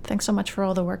 Thanks so much for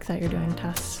all the work that you're doing,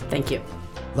 Tess. Thank you.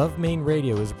 Love Maine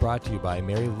Radio is brought to you by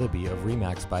Mary Libby of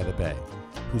Remax by the Bay,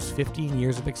 whose 15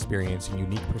 years of experience and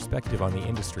unique perspective on the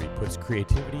industry puts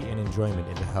creativity and enjoyment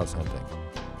into house hunting.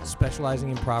 Specializing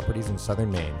in properties in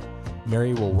southern Maine,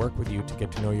 Mary will work with you to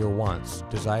get to know your wants,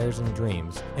 desires, and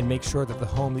dreams, and make sure that the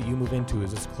home that you move into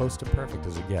is as close to perfect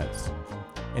as it gets.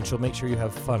 And she'll make sure you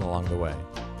have fun along the way,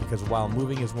 because while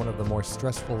moving is one of the more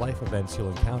stressful life events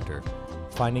you'll encounter,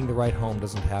 finding the right home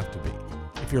doesn't have to be.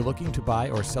 If you're looking to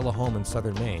buy or sell a home in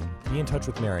southern Maine, be in touch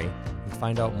with Mary and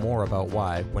find out more about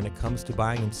why, when it comes to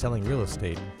buying and selling real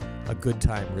estate, a good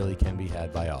time really can be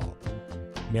had by all.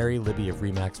 Mary Libby of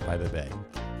Remax by the Bay.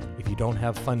 If you don't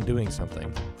have fun doing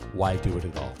something, why do it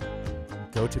at all?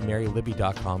 Go to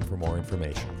marylibby.com for more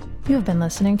information. You have been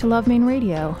listening to Love Maine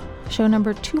Radio, show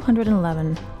number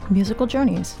 211, Musical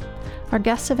Journeys. Our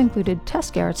guests have included Tess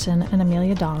Gerritsen and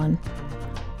Amelia Dahlin.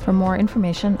 For more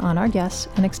information on our guests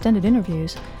and extended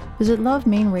interviews, visit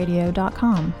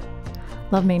lovemaineradio.com.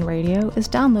 Love Maine Radio is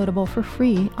downloadable for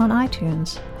free on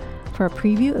iTunes. For a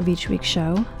preview of each week's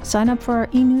show, sign up for our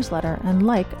e-newsletter and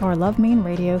like our Love Maine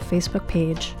Radio Facebook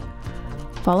page.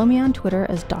 Follow me on Twitter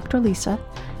as Dr. Lisa,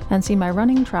 and see my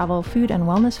running, travel, food, and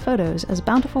wellness photos as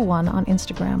Bountiful One on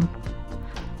Instagram.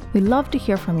 We love to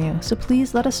hear from you, so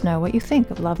please let us know what you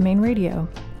think of Love Maine Radio.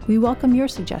 We welcome your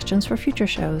suggestions for future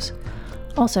shows.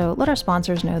 Also, let our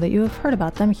sponsors know that you have heard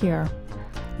about them here.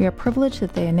 We are privileged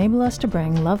that they enable us to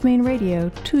bring Love Maine Radio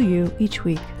to you each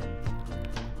week.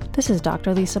 This is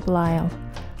Dr. Lisa Belisle.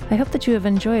 I hope that you have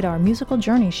enjoyed our Musical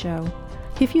Journey show.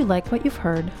 If you like what you've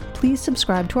heard, please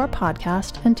subscribe to our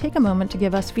podcast and take a moment to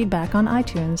give us feedback on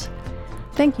iTunes.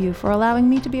 Thank you for allowing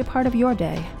me to be a part of your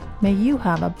day. May you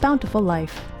have a bountiful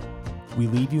life. We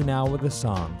leave you now with a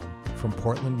song from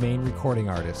Portland, Maine recording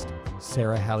artist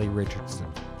Sarah Halley Richardson.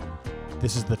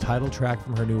 This is the title track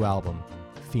from her new album,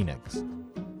 Phoenix.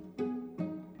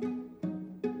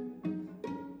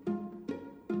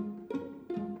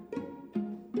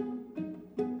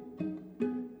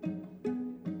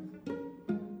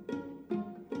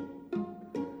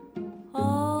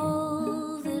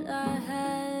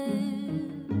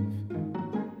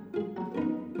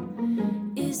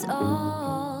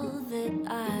 All that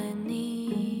I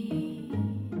need.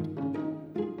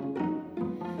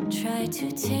 Try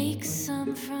to take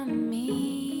some from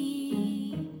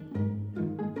me,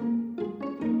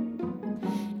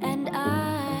 and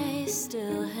I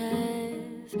still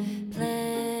have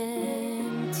plenty.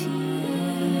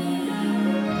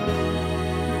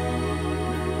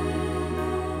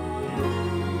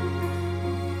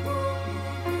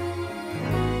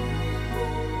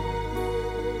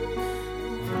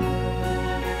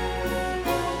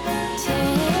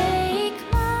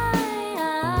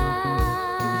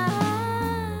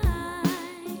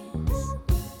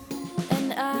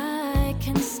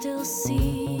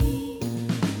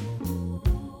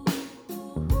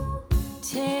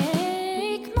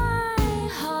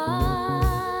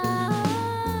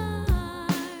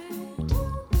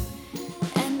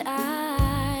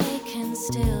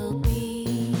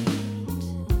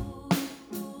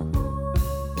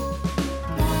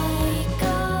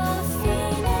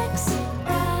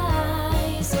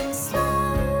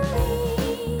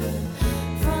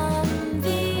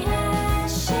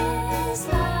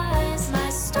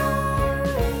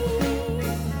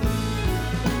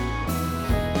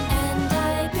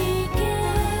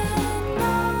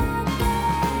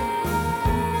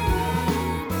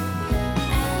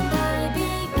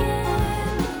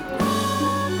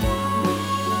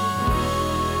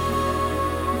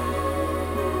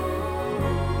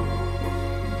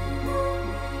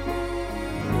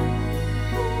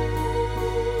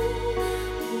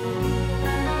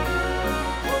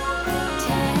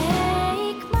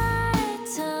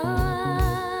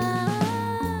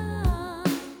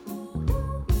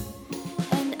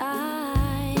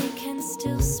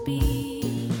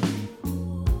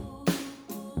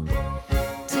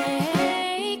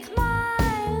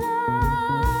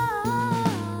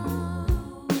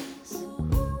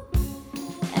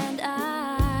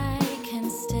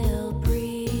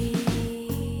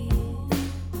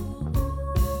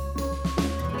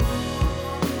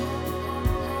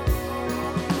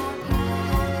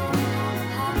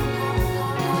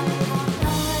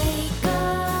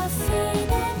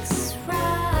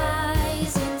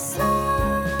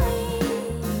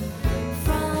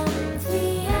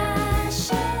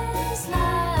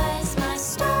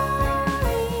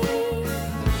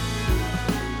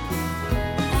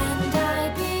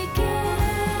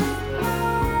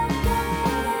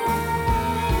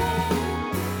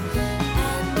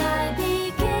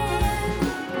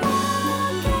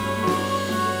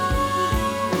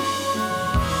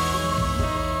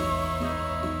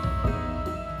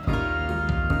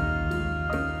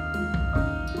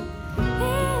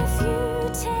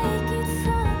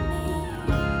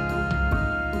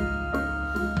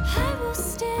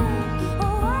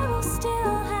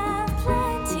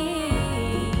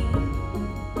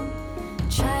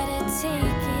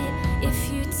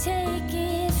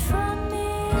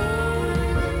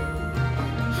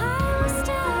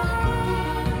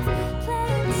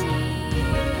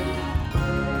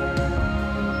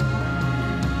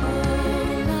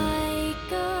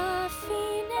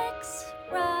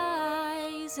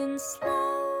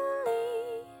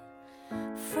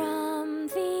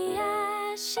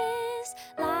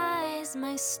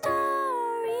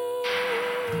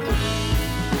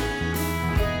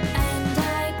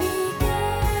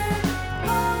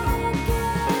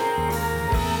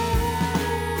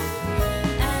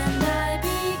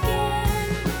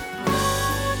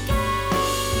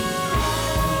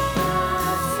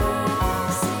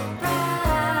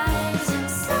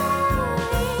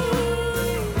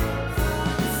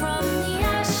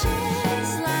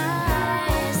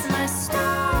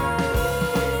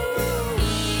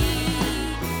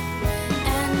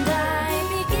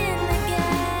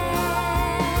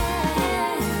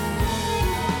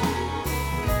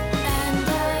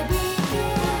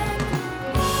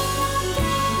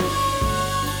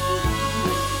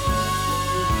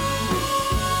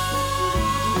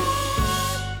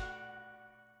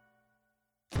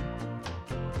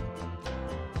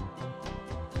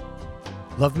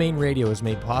 Love Maine Radio is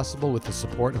made possible with the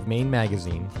support of Maine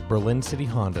Magazine, Berlin City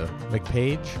Honda,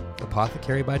 McPage,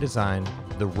 Apothecary by Design,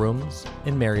 The Rooms,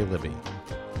 and Mary Libby.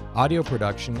 Audio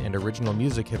production and original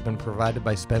music have been provided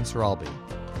by Spencer Albee.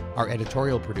 Our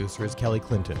editorial producer is Kelly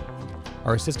Clinton.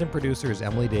 Our assistant producer is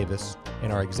Emily Davis,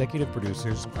 and our executive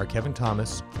producers are Kevin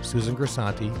Thomas, Susan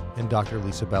Grisanti, and Dr.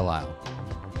 Lisa Belisle.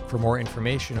 For more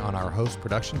information on our host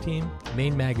production team,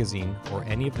 Maine Magazine, or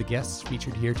any of the guests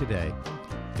featured here today,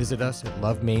 visit us at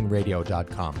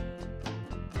lovemaineradio.com.